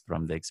times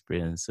from the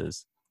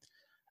experiences.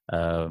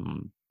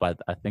 But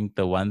I think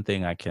the one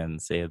thing I can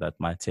say that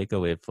my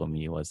takeaway for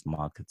me was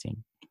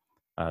marketing,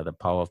 the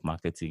power of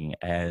marketing.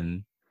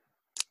 And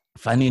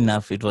funny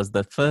enough, it was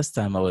the first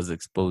time I was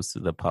exposed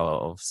to the power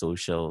of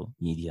social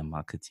media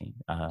marketing.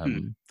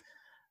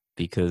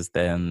 Because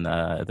then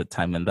at the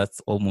time, and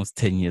that's almost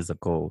 10 years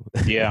ago.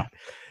 Yeah.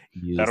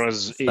 You That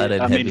was,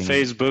 started I mean, having,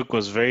 Facebook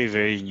was very,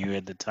 very new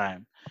at the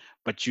time.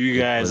 But you it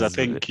guys, I was,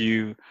 think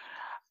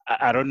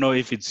I don't know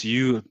if it's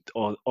you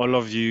or all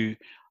of you,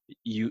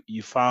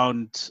 you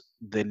found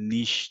the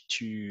niche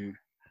to,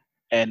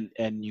 and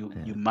you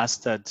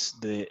mastered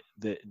the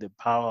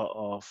power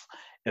of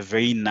a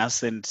very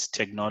nascent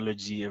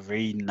technology, a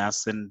very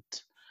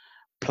nascent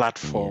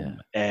platform,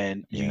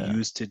 and you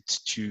used it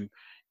to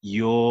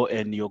your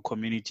and your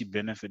community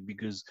benefit.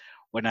 Because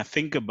when I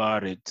think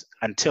about it,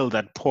 until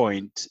that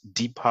point,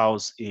 deep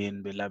house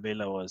in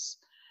Belabela was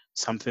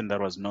something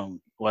that was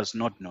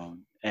not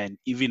known, and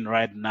even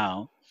right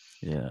now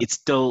it's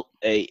still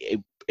a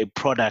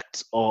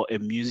product or a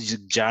music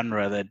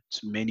genre that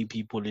many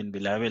people in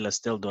Belabela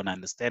still don't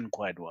understand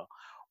quite well.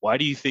 Why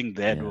do you think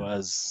that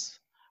was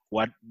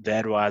what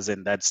that was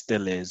and that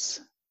still is?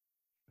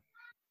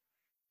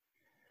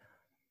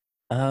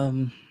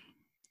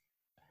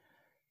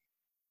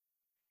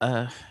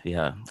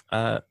 Yeah.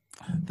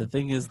 The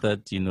thing is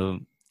that,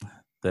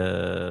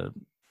 the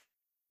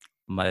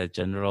my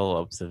general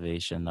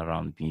observation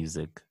around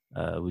music,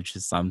 which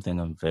is something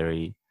I'm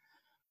very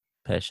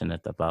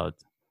passionate about,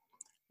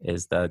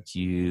 is that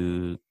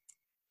you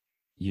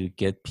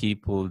get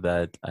people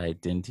that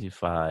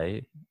identify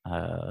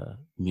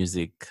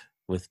music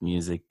with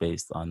music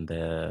based on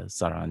their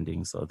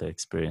surroundings or their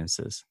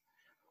experiences.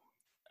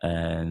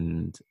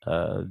 And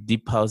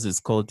deep house is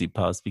called deep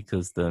house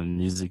because the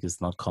music is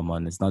not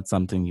common. It's not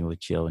something you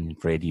would hear on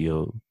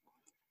radio.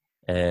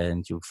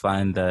 And you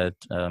find that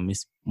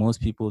most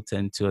people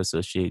tend to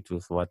associate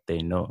with what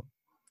they know.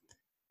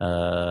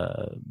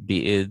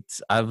 Be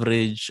it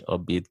average or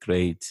be it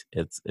great,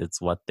 it's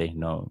what they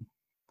know.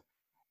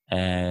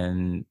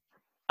 And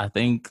I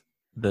think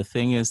the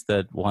thing is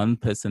that one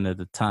person at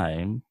a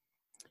time,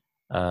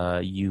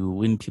 you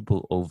win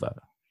people over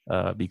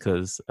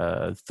because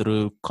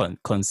through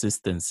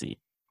consistency.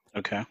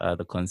 Okay.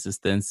 The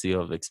consistency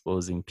of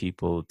exposing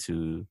people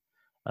to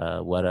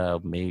what are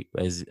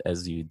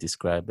as you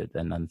describe it,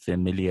 an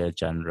unfamiliar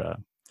genre,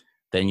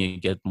 then you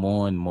get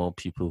more and more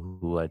people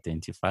who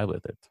identify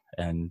with it,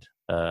 and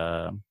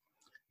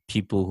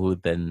people who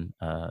then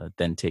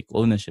take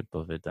ownership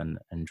of it and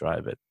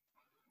drive it.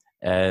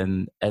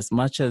 And as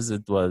much as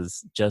it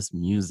was just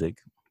music,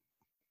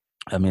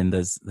 I mean,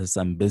 there's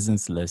some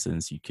business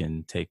lessons you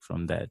can take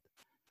from that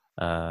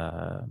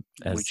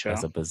Which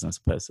as are a business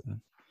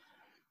person.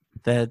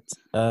 That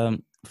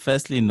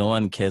firstly, no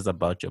one cares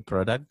about your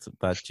product,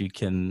 but you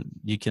can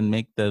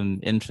make them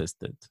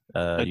interested.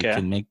 You okay.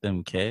 can make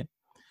them care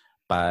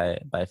by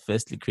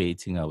firstly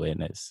creating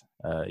awareness.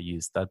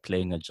 You start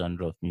playing a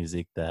genre of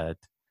music that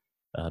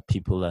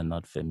people are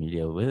not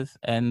familiar with,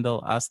 and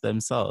they'll ask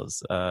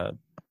themselves,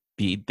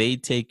 be they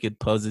take it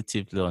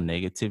positively or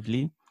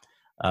negatively,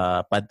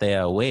 but they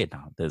are aware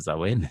now. There's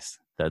awareness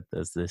that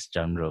there's this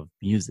genre of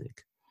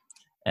music,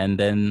 and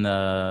then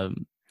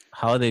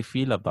how they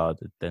feel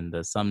about it. Then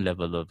there's some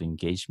level of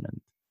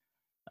engagement.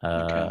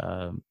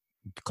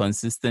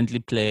 Consistently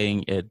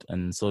playing it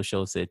in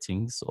social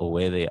settings or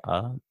where they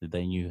are,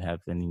 then you have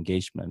an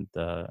engagement,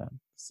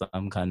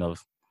 some kind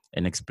of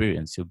an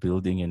experience. You're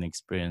building an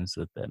experience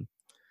with them.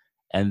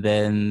 And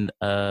then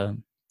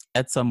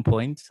at some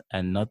point,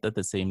 and not at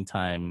the same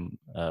time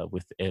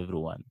with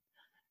everyone,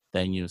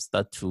 then you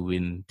start to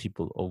win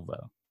people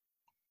over.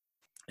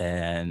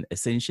 And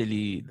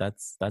essentially,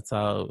 that's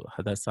how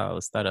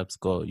startups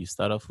go. You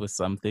start off with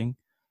something,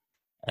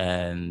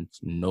 and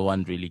no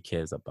one really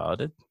cares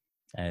about it,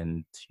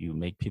 and you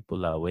make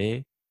people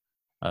aware.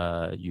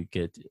 You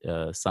get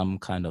some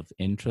kind of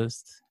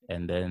interest,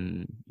 and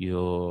then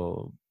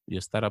your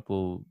startup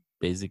will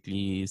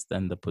basically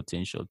stand the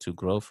potential to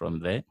grow from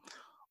there.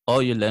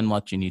 Or you learn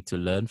what you need to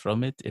learn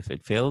from it if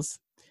it fails,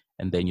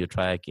 and then you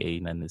try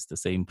again, and it's the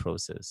same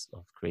process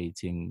of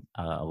creating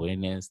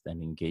awareness,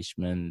 then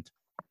engagement,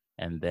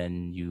 and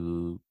then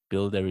you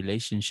build a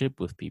relationship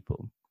with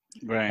people.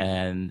 Right.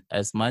 And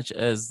as much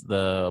as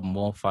the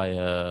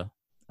Mofaya,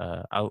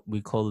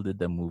 we called it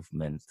the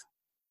movement.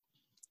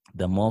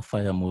 The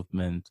Mofaya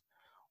movement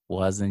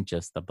wasn't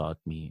just about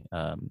me.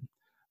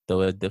 There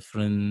were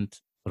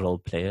different role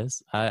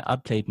players. I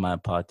played my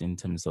part in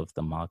terms of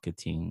the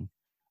marketing,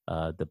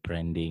 the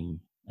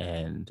branding,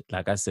 and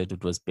like I said,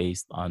 it was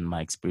based on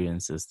my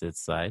experiences that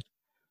side.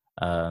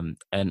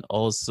 And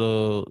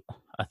also,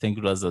 I think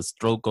it was a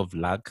stroke of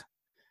luck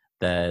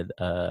that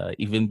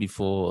even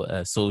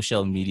before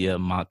social media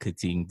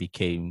marketing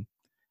became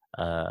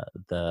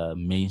the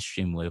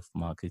mainstream way of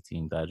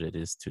marketing that it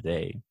is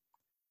today,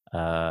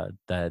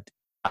 that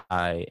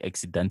I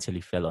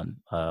accidentally fell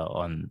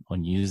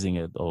on using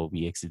it, or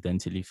we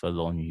accidentally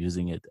fell on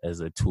using it as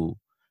a tool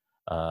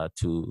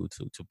to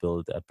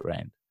build a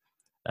brand.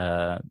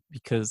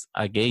 Because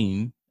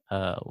again,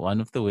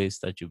 one of the ways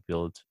that you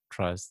build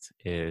trust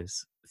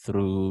is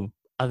through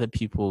other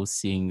people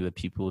seeing the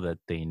people that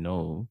they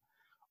know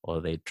or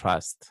they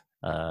trust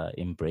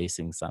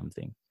embracing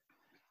something.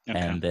 Okay.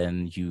 And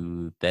then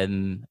you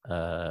then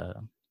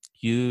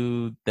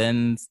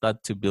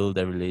start to build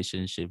a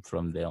relationship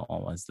from there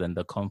onwards. Then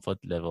the comfort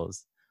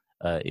levels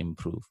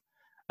improve.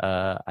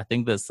 I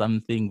think there's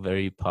something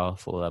very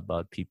powerful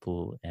about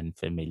people and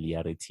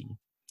familiarity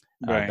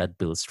Right. that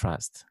builds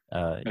trust. You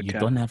Okay.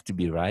 don't have to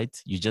be right.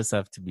 You just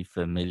have to be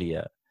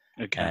familiar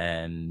Okay.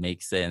 and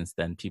make sense.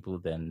 Then people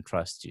then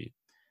trust you.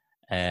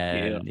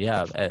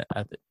 Yeah. And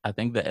I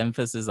think the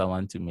emphasis I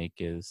want to make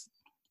is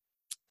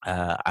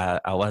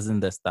I wasn't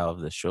the star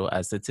of the show.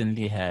 I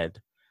certainly had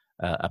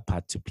a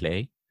part to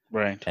play,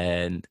 Right.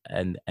 and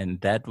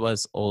that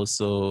was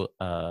also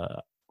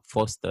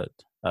fostered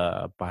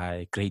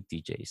by great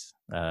DJs.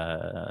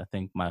 I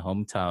think my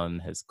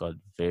hometown has got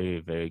very,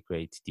 very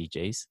great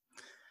DJs.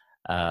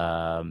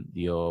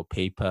 Your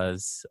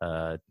Papers,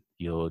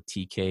 your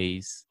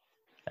TKs,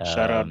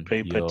 Shout out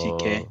Paper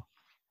TK.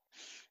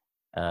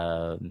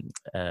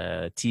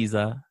 your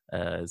Teaser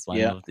is one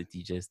Yeah. of the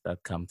DJs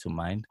that come to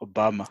mind.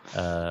 Obama.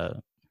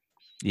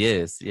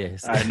 Yes.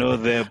 I know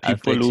there are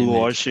people who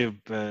Affectionate. worship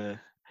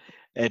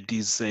at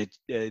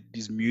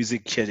this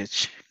music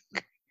church.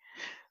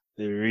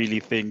 They really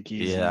think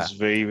he's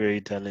very,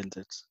 very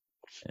talented.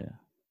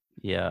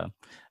 Yeah.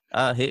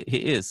 He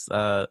is.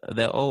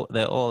 They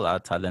all are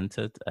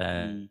talented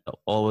and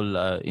all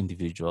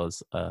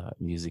individuals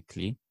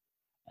musically,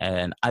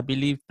 and I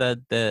believe that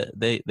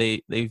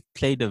they've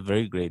played a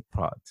very great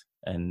part.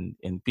 And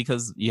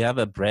because you have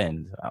a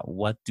brand,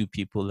 what do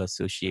people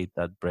associate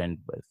that brand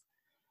with?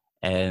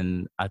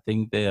 And I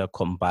think their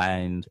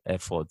combined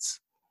efforts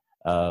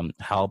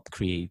help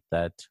create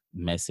that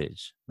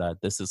message that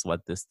this is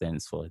what this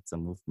stands for. It's a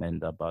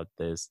movement about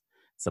this.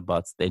 It's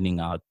about standing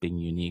out, being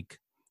unique,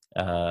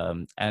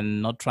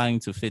 and not trying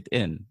to fit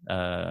in.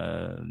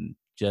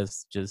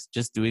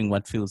 Just doing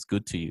what feels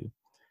good to you.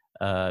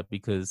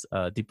 Because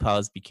Deep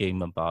House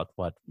became about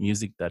what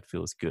music that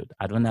feels good.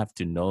 I don't have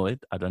to know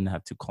it. I don't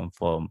have to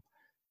conform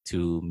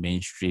to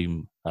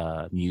mainstream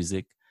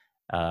music.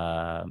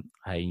 I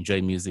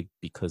enjoy music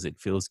because it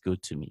feels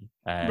good to me,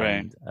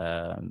 and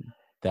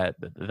that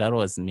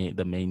was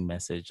the main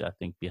message I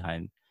think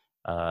behind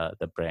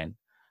the brand.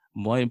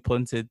 More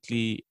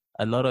importantly,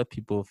 a lot of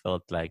people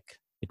felt like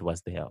it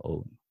was their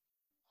own.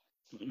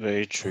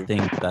 Very true. I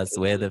think that's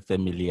where the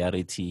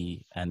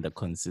familiarity and the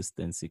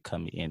consistency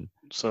come in.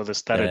 So they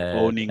started That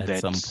owning at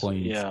that. some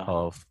point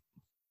of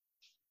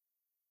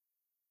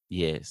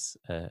yes,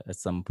 at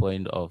some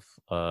point of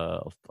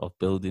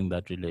building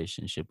that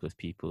relationship with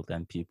people,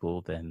 then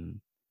people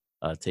then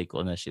take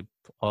ownership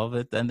of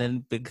it, and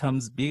then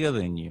becomes bigger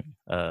than you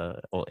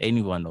or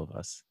any one of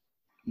us.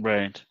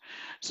 Right.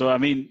 So, I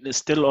mean,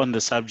 still on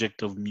the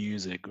subject of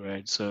music,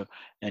 right? So,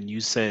 and you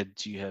said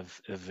you have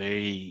a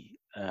very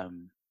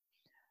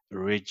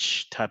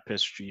rich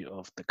tapestry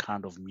of the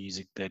kind of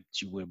music that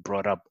you were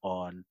brought up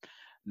on.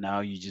 Now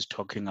you're just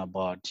talking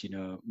about,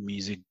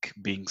 music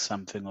being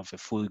something of a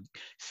full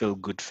feel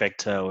good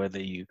factor,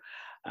 whether you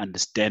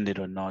understand it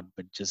or not,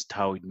 but just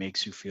how it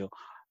makes you feel.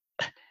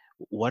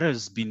 What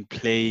has been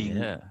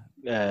playing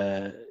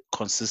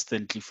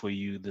consistently for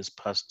you this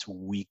past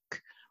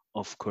week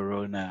of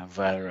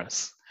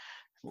coronavirus?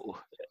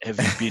 Have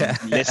you been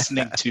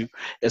listening to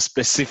a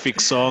specific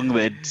song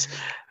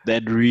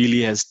that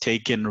really has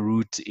taken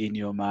root in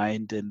your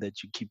mind and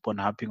that you keep on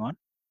harping on?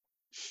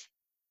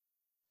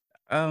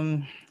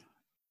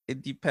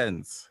 It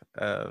depends.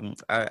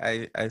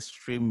 I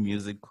stream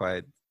music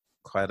quite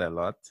a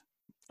lot,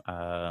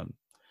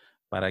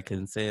 but I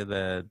can say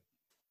that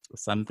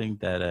something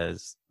that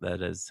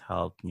has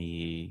helped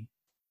me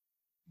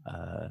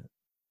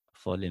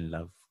fall in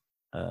love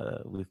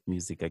with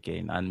music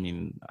again. I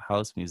mean,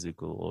 house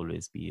music will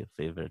always be a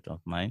favorite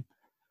of mine,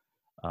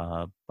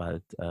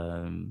 but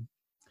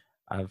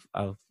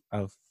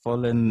I've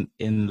fallen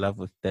in love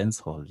with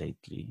dancehall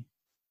lately,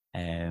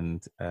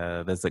 and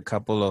there's a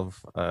couple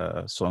of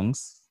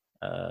songs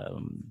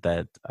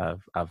that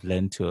I've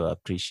learned to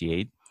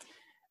appreciate,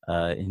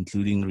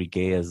 including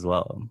reggae as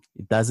well.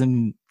 It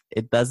doesn't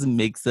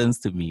make sense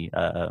to me.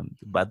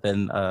 But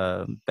then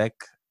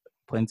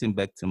pointing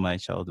back to my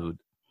childhood,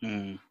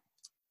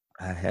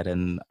 I had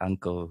an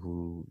uncle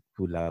who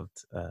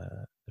loved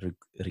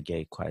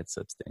reggae quite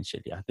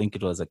substantially. I think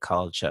it was a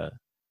culture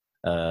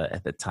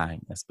at the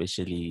time,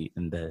 especially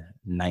in the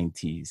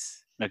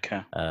 90s.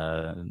 Okay.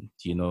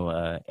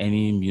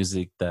 Any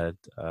music that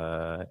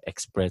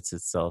expresses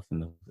itself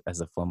as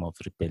a form of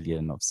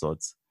rebellion of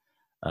sorts,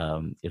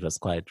 it was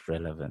quite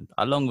relevant,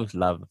 along with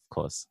love, of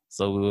course.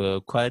 So we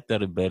were quite a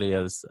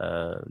rebellious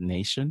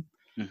nation,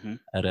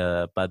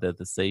 but at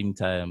the same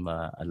time,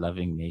 a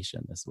loving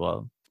nation as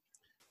well.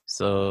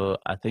 So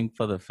I think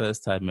for the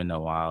first time in a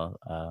while,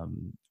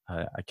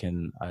 I've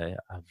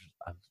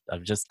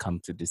just come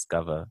to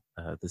discover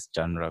this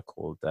genre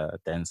called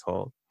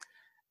dancehall,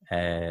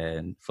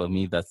 and for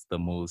me that's the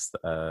most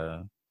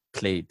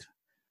played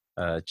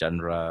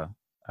genre,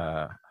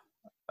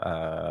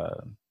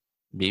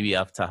 maybe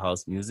after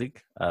house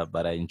music,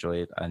 but I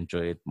enjoy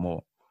it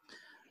more.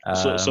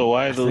 So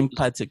why I think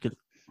particularly?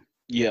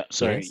 Yeah,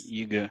 sorry, yes?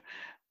 You go.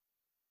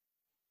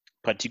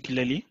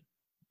 Particularly?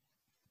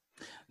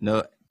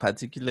 No,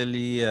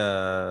 particularly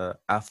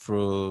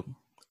Afro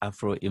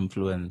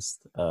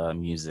influenced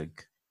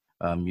music,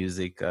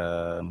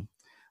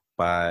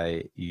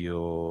 by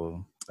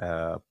your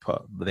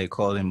they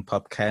call him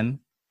Pop Can,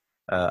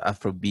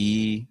 Afro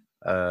B,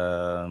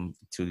 to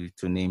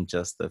name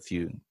just a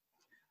few.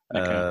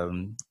 Okay.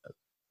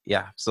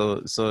 Yeah,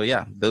 so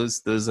yeah,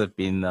 those have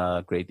been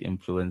great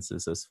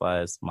influences as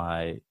far as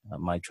my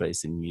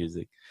choice in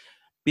music.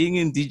 Being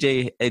a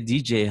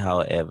DJ,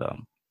 however,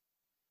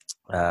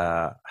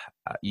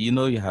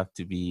 you have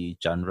to be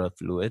genre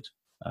fluid,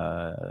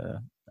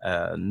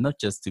 not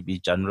just to be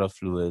genre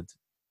fluid,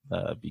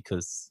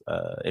 because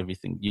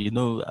everything,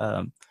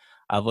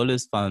 I've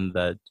always found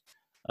that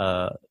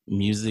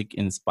music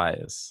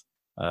inspires,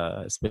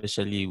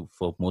 especially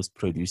for most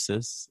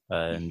producers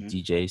and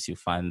DJs. You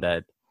find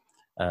that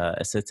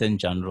a certain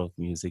genre of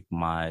music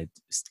might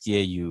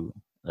steer you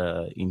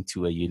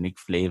into a unique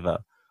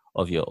flavor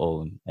of your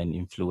own and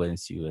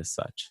influence you as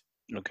such.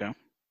 Okay.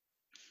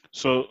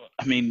 So,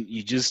 I mean,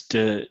 you just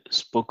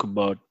spoke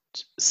about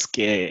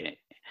scare.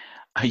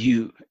 Are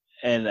you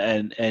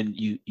and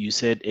you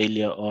said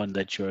earlier on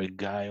that you're a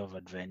guy of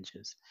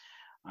adventures.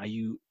 Are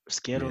you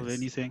scared of Yes.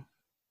 anything?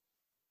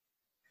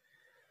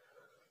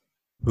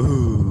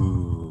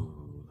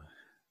 Ooh.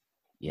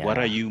 Yeah. What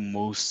are you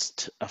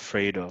most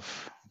afraid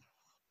of?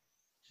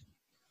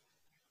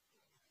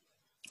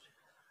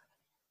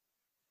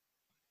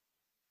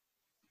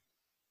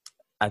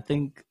 I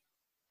think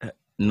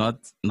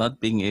not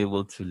being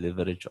able to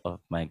leverage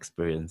off my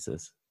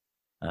experiences.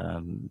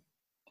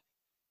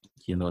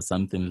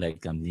 Something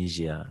like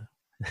amnesia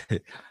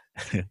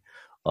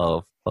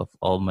of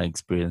all my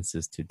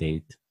experiences to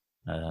date.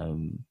 I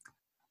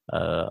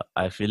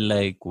feel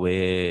like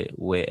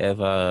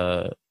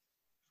wherever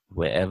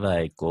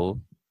I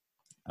go,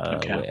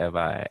 Okay. wherever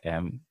I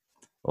am,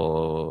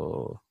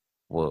 or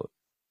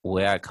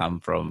where I come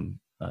from,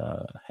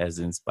 has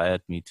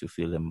inspired me to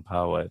feel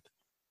empowered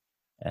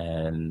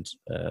and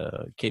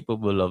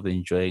capable of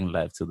enjoying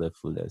life to the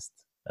fullest,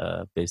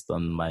 based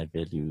on my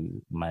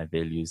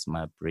values,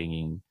 my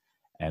upbringing,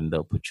 and the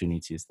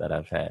opportunities that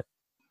I've had.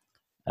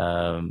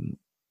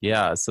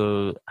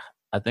 So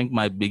I think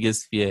my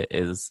biggest fear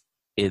is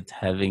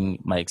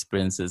my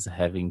experiences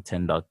having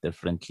turned out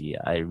differently.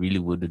 I really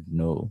wouldn't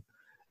know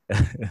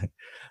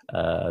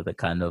the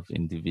kind of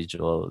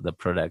individual, the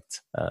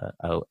product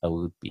I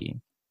would be.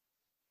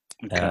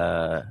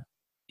 Okay.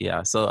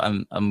 So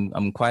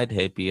I'm quite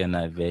happy, and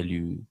I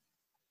value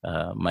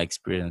my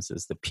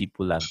experiences, the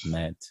people I've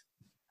met,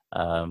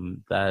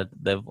 that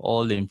they've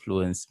all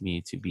influenced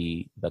me to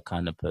be the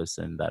kind of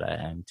person that I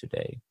am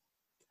today.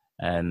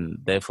 And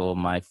therefore,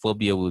 my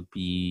phobia would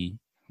be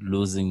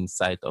losing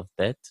sight of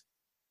that,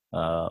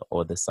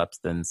 or the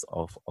substance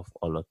of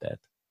all of that.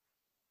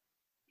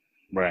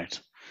 Right.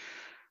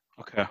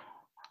 Okay.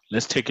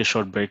 Let's take a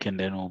short break and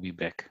then we'll be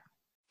back.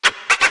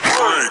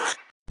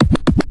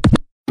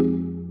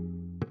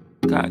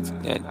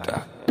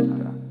 Continental.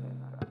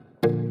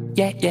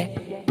 Yeah.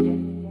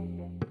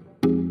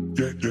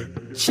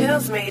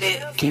 Chills made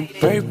it. King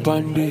Perry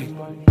Bundy.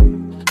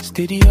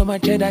 Steady on my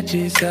cheddar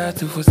chaser.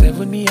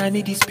 247 me, I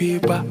need this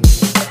paper.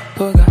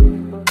 Oh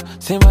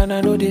God. Say man,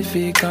 I know they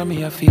fake on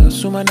me. I feel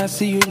so man, I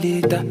see you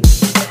later.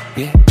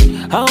 Yeah.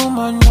 How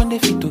man on the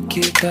fit to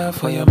cater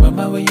for your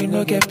mama when you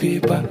no get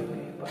paper?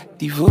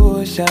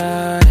 Devotion,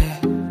 yeah.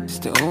 It's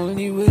the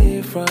only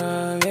way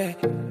from, yeah.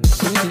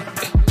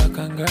 I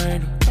can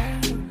grind.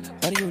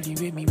 But the only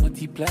way me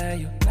multiply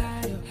you.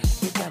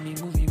 You got me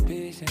moving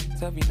patient.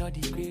 Serving all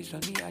the creation.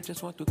 Me, I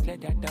just want to clear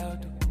that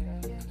out.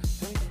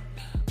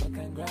 I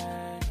can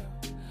grind.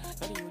 But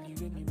the only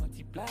way me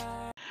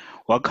multiply.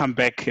 Welcome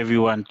back,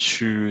 everyone,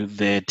 to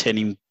the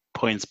Turning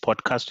Points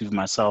podcast with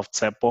myself,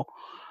 Tshepo.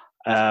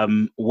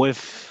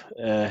 With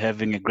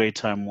having a great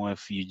time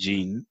with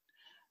Eugene.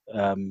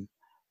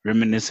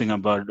 reminiscing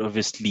about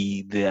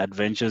obviously the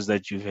adventures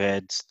that you've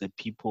had, the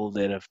people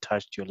that have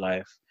touched your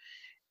life,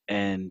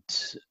 and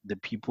the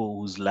people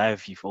whose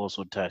life you've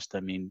also touched. I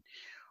mean,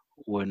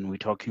 when we're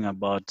talking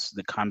about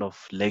the kind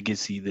of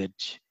legacy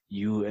that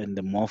you and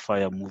the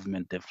Mofaya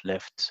movement have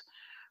left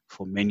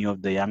for many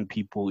of the young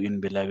people in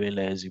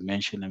Belabela, as you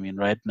mentioned. I mean,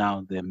 right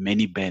now there are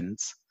many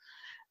bands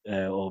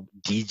or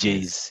Yes.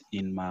 DJs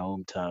in my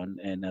hometown,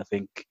 and I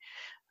think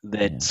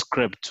that Yeah.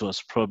 script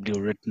was probably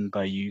written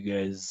by you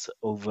guys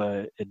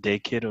over a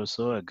decade or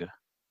so ago.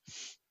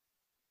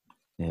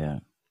 Yeah.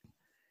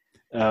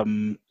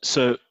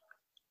 So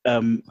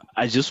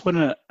I just want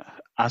to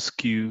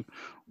ask you,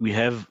 we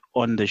have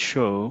on the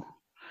show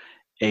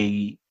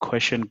a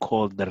question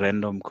called the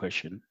random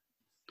question,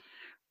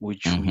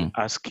 which we Mm-hmm.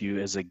 ask you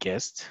as a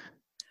guest.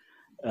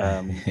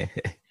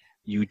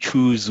 You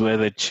choose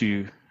whether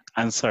to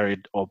answer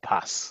it or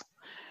pass.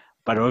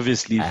 But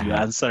obviously, if you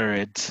uh-huh. answer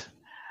it,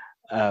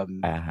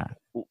 Uh-huh.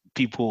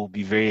 people will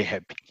be very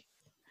happy.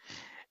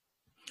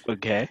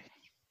 Okay,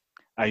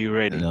 are you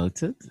ready?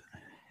 Noted.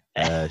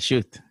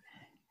 Shoot.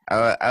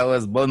 I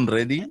was born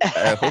ready.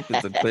 I hope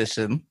it's a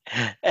question.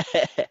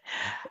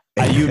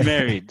 Are you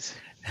married?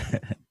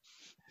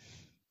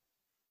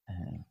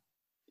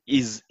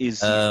 Is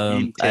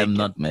Eugene I am taken?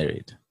 not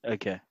married.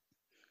 Okay.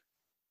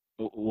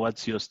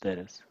 What's your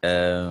status?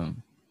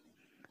 Um,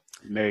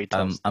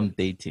 Marital I'm status.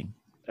 dating.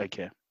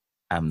 Okay.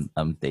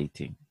 I'm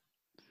dating.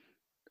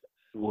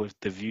 With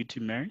the view to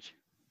marriage?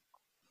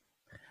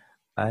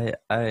 I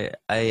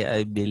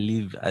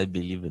believe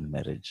in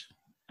marriage.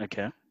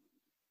 Okay.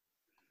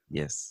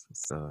 Yes.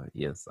 So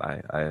yes,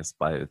 I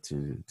aspire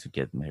to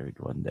get married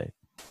one day.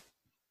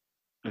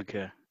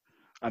 Okay.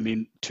 I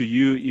mean, to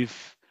you,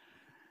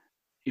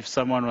 if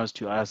someone was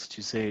to ask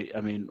to say,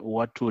 I mean,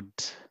 what would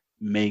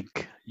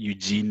make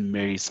Eugene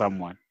marry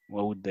someone?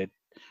 What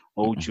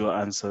would your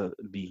answer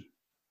be?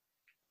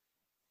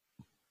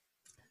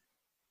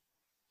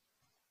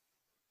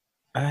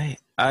 I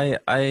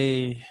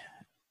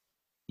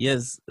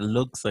yes,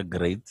 looks are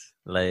great.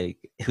 Like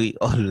we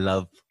all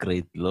love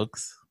great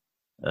looks.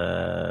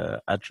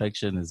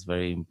 Attraction is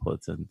very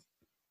important.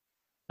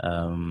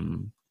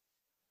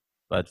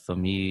 But for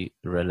me,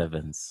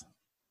 relevance.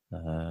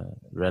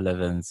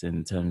 Relevance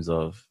in terms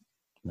of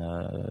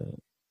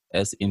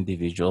as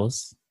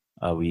individuals,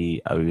 are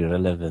we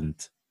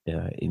relevant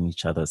in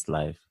each other's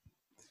lives?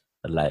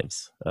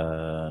 There's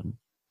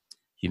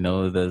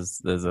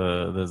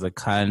a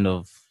kind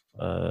of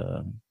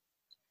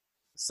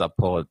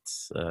support,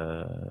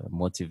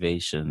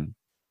 motivation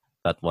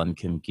that one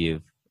can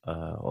give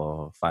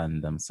or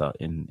find themselves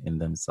in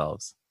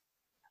themselves.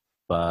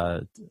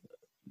 But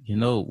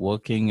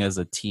working as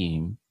a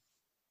team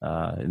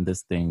in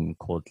this thing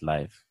called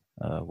life,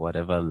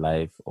 whatever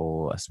life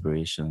or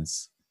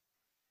aspirations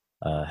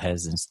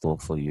has in store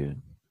for you,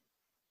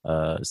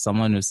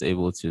 someone who's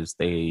able to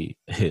stay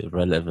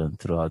relevant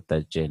throughout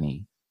that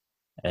journey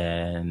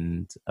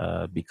and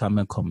become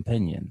a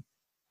companion.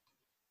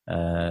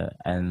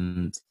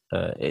 And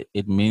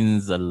it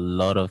means a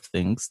lot of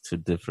things to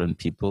different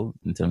people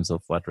in terms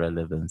of what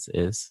relevance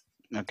is.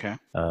 Okay.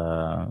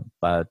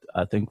 But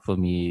I think for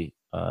me,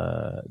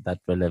 that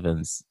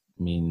relevance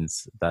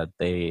means that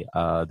they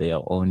are their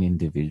own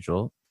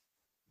individual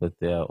with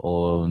their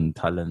own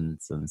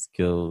talents and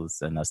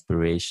skills and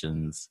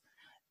aspirations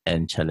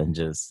and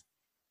challenges.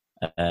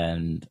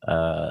 And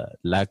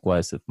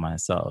likewise with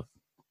myself.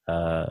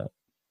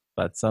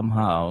 But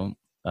somehow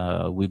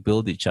we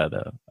build each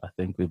other. I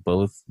think we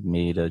both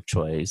made a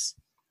choice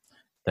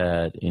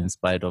that in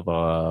spite of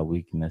our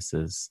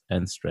weaknesses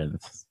and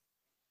strengths,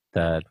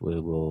 that we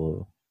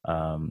will,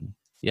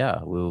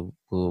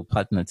 we'll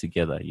partner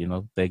together.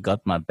 They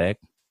got my back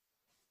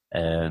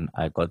and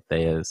I got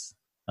theirs.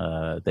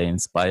 They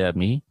inspire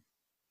me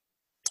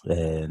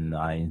and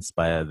I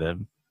inspire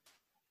them.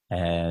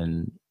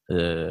 And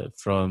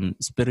from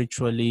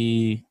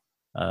spiritually,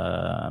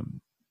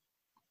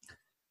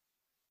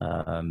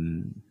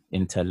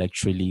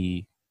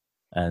 intellectually,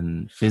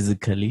 and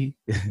physically,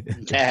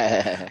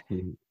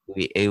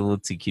 we're able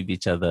to keep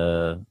each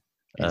other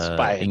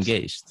Inspired.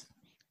 engaged.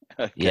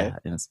 Okay. Yeah,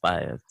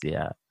 inspired.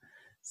 Yeah.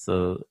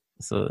 So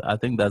I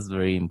think that's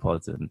very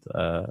important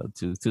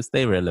to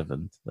stay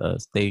relevant,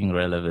 staying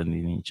relevant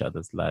in each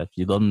other's life.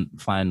 You don't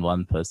find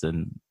one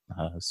person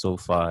so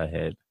far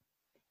ahead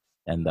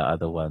and the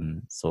other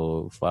one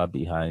so far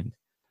behind,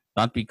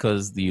 not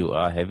because you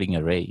are having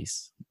a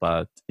race,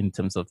 but in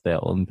terms of their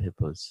own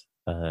purpose,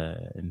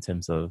 in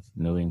terms of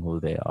knowing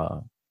who they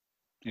are.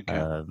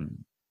 Okay.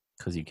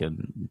 Because you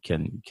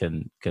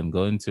can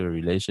go into a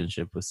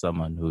relationship with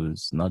someone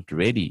who's not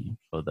ready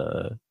for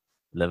the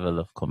level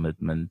of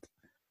commitment,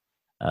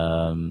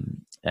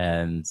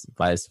 and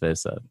vice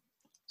versa.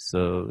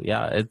 So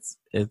yeah,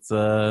 it's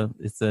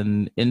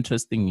an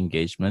interesting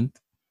engagement,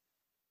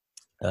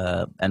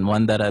 and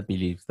one that I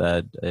believe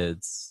that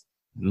it's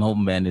no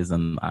man is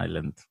an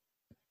island.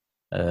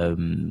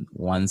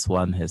 Once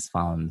one has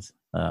found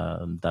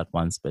that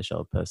one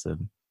special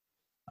person,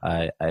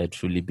 I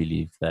truly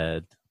believe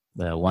that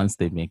once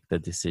they make the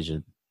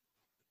decision,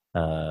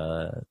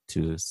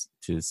 to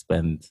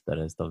spend the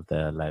rest of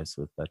their lives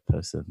with that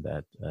person,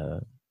 that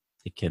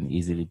it can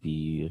easily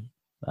be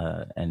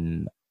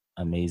an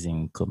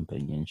amazing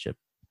companionship.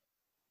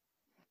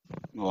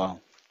 Wow.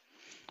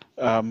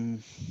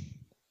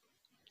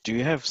 Do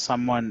you have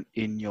someone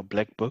in your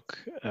black book?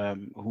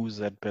 Who's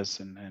that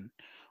person, and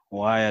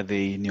why are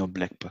they in your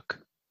black book?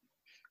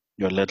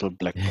 Your little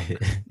black book.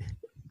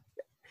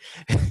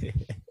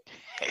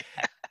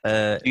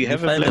 Do you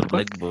have a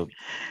black book?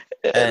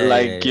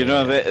 Like, you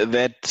know,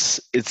 that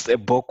it's a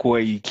book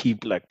where you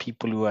keep like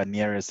people who are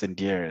nearest and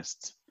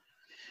dearest.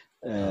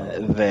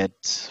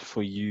 That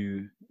for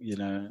you, you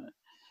know,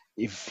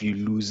 if you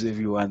lose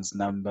everyone's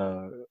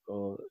number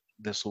or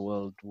this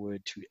world were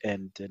to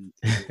end and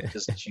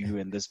just you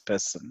and this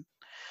person,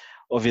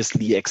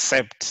 obviously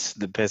accept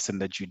the person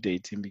that you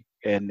date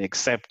and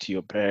accept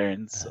your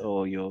parents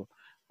or your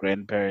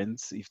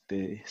grandparents if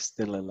they're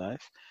still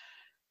alive.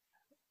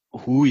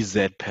 Who is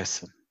that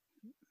person?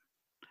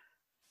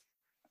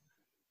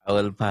 I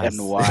will pass.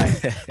 And why?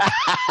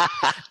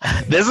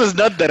 This is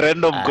not the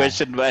random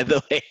question, by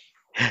the way.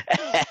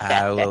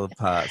 I will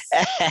pass.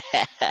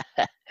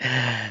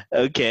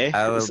 Okay.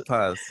 I will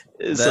pass.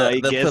 So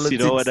I guess you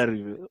don't want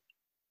to.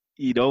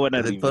 You don't want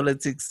to. The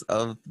politics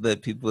of the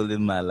people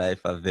in my life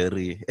are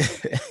very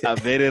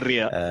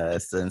real.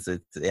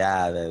 sensitive.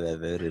 Yeah, they're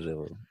very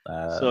real.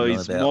 So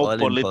it's more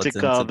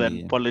political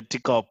than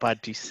political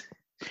parties.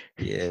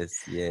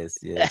 Yes.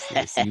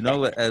 You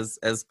know,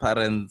 as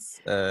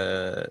parents,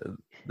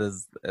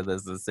 there's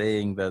a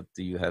saying that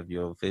you have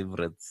your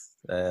favorites,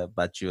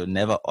 but you're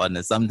never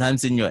honest.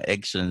 Sometimes in your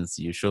actions,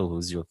 you show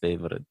who's your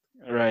favorite.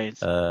 Right.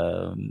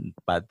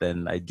 But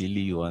then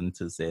ideally you want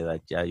to say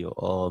that, yeah, you're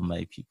all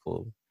my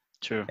people.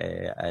 True.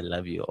 I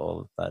love you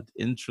all. But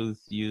in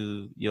truth,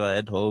 you are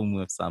at home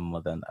with some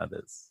more than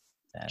others.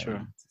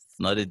 True. It's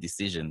not a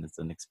decision. It's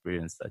an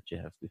experience that you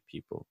have with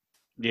people.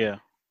 Yeah.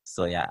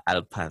 So yeah,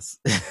 I'll pass.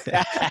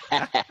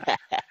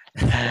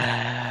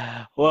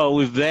 Well,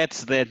 with that,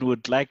 then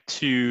would like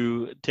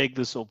to take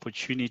this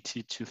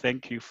opportunity to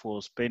thank you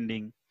for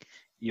spending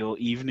your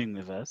evening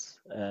with us,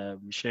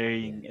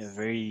 sharing a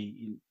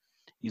very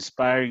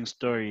inspiring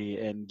story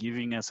and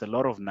giving us a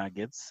lot of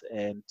nuggets.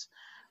 And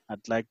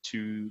I'd like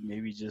to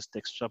maybe just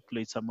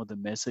extrapolate some of the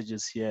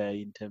messages here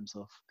in terms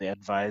of the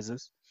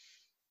advisors.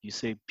 You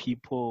say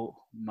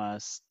people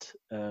must,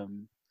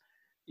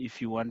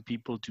 if you want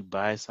people to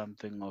buy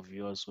something of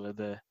yours,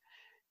 whether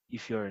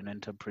if you're an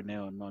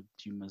entrepreneur or not,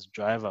 you must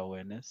drive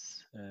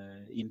awareness,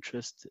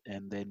 interest,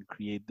 and then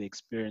create the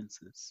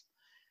experiences.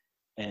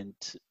 And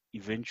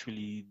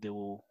eventually they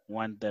will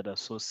want that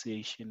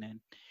association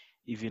and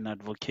even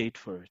advocate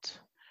for it.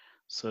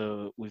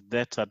 So with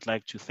that, I'd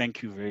like to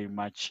thank you very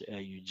much,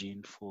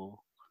 Eugene, for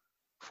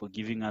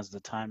giving us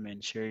the time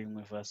and sharing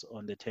with us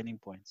on the turning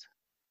points.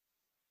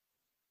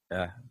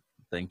 Yeah,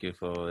 thank you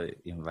for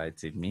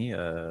inviting me.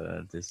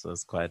 This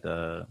was quite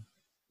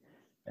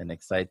an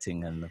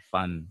exciting and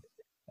fun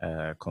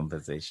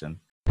conversation.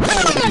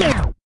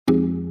 Yeah.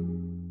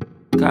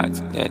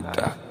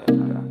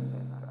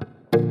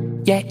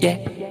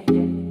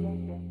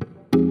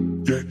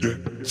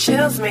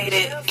 Chills made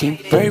it. King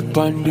Perry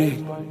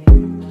Bundy.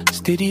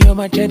 Steady on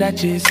my cheddar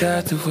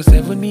chaser.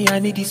 247 me, I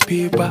need this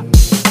paper.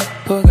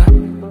 Oh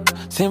God.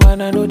 Say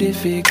man, I know they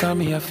fake on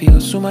me. I feel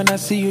soon, man, I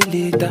see you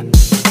later.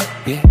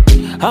 Yeah.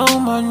 How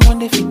much on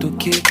the fit to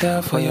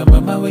cater for your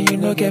mama when you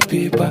no get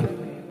paper?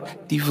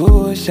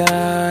 Devotion,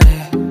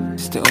 yeah.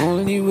 It's the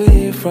only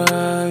way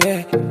from,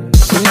 yeah.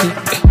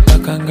 I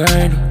can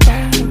grind.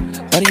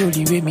 But the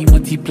only way me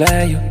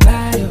multiply you.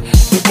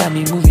 You got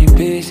me moving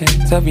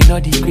patient, serving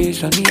all the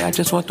creation. Me, I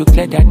just want to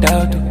clear that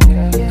out.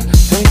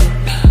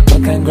 I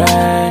can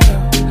grind.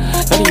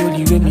 But the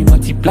only way me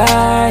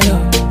multiply you.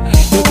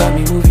 You got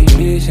me moving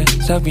patient,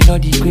 serving all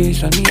the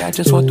creation. Me, I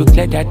just want to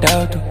clear that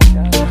out.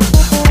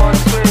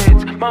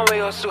 Man, way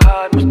hustle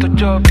hard, must to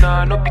job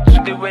now. No big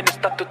today when they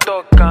start to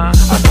talk. I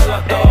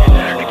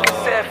look at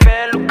self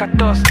and look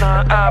at us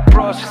now. Ah,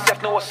 bros,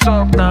 yourself know what's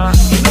up now.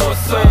 You know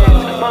what's up.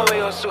 Man, way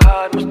hustle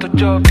hard, must to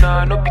job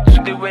now. No big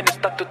today when they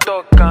start to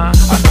talk. I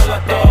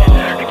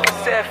look at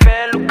self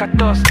and look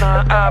at us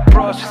now. Ah,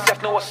 bros,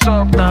 yourself know what's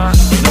up now.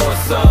 You know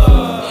what's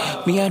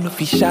up. Me, I know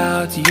fi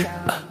shout to you.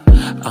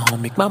 I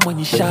won't make my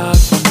money shout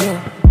from you.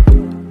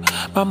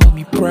 My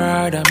mommy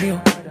proud of me.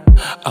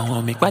 I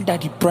wanna make my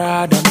daddy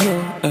proud of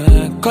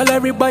me. Call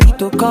everybody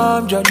to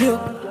come join you.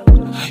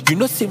 You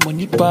know say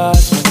money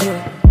pass from you.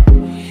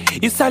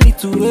 It's a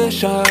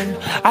situation,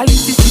 I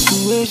live the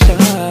situation.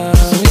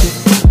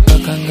 I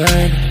can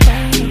grind.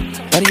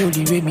 But the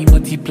only way me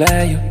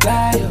multiply you.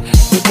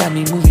 You got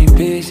me moving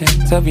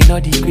patient, serving all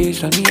the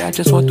creation. Me, I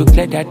just want to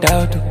clear that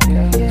out.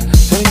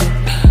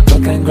 I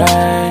can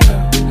grind.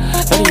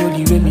 But the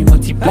only way me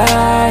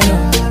multiply you.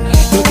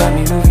 You got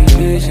me moving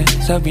patient,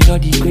 serving all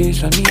the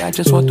creation. Me, I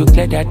just want to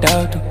clear that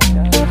out.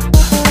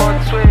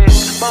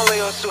 Man, way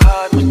hustle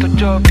hard, must to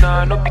job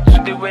now. No big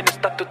today when they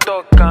start to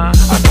talk. Look at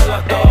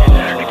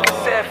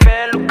self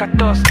and look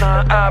at us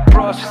now. Ah,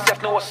 bros, yourself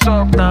know what's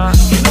up now.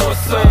 You know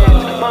what's up.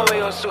 Man, way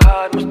hustle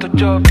hard, must to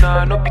job now.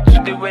 now. No be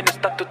today when they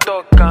start to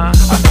talk. I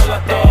saw your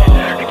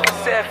dog. You can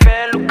say,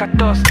 fan, look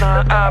at us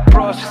now. Ah,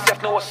 bros, you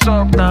self know what's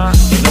up now.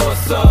 You know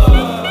what's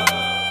up.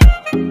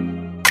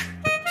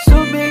 So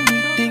many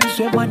things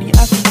where money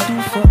I can do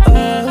for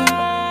us.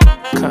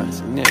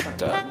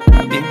 Continental.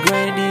 I've been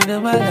grinding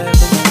in my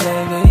life,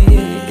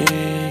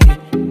 yeah.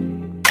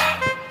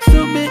 So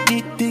many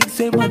things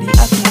where money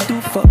I can do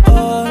for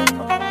us.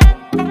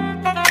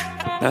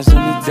 Now so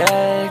me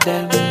tell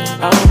them,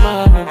 I'm a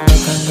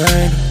can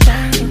grind.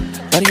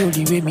 But the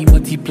only way me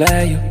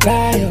multiply you.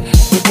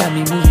 You got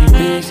me moving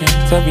patient,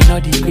 serving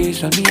all the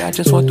equation. Me, I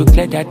just want to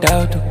clear that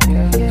out.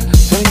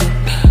 So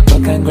you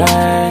can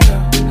grind.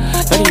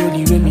 But the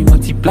only way me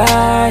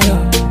multiply you.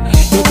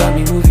 You got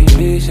me moving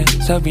patient,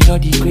 serving all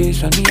the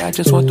equation. Me, I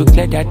just want to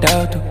clear that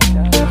out.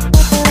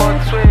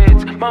 Months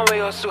wait, my way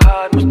also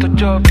hard, must to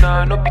job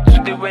now. No be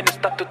today when they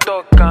start to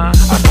talk. I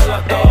saw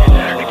your dog.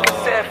 You can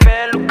say,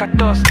 fan, look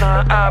at us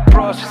now. Ah,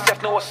 bros, you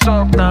self know what's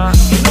up now.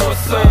 You know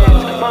what's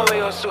up. My way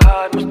also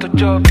hard, must to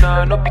job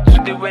now. No be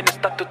today when they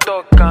start to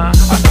talk. I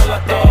saw your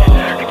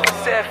dog. You can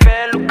say,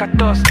 fan, look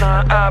at us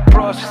now. Ah,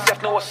 bros, you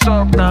self know what's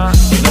up now.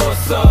 You know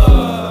what's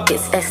up.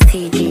 It's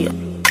STG.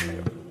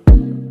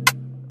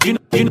 You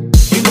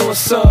know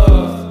what's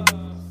up.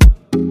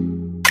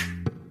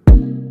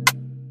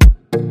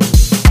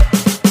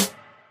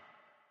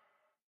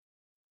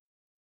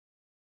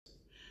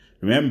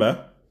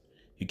 Remember,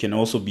 you can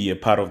also be a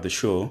part of the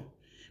show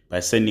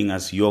by sending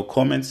us your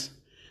comments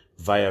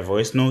via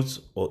voice notes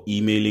or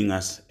emailing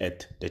us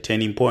at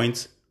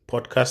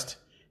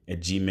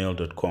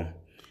theturningpointspodcast@gmail.com.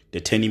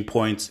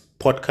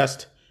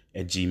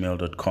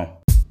 theturningpointspodcast@gmail.com.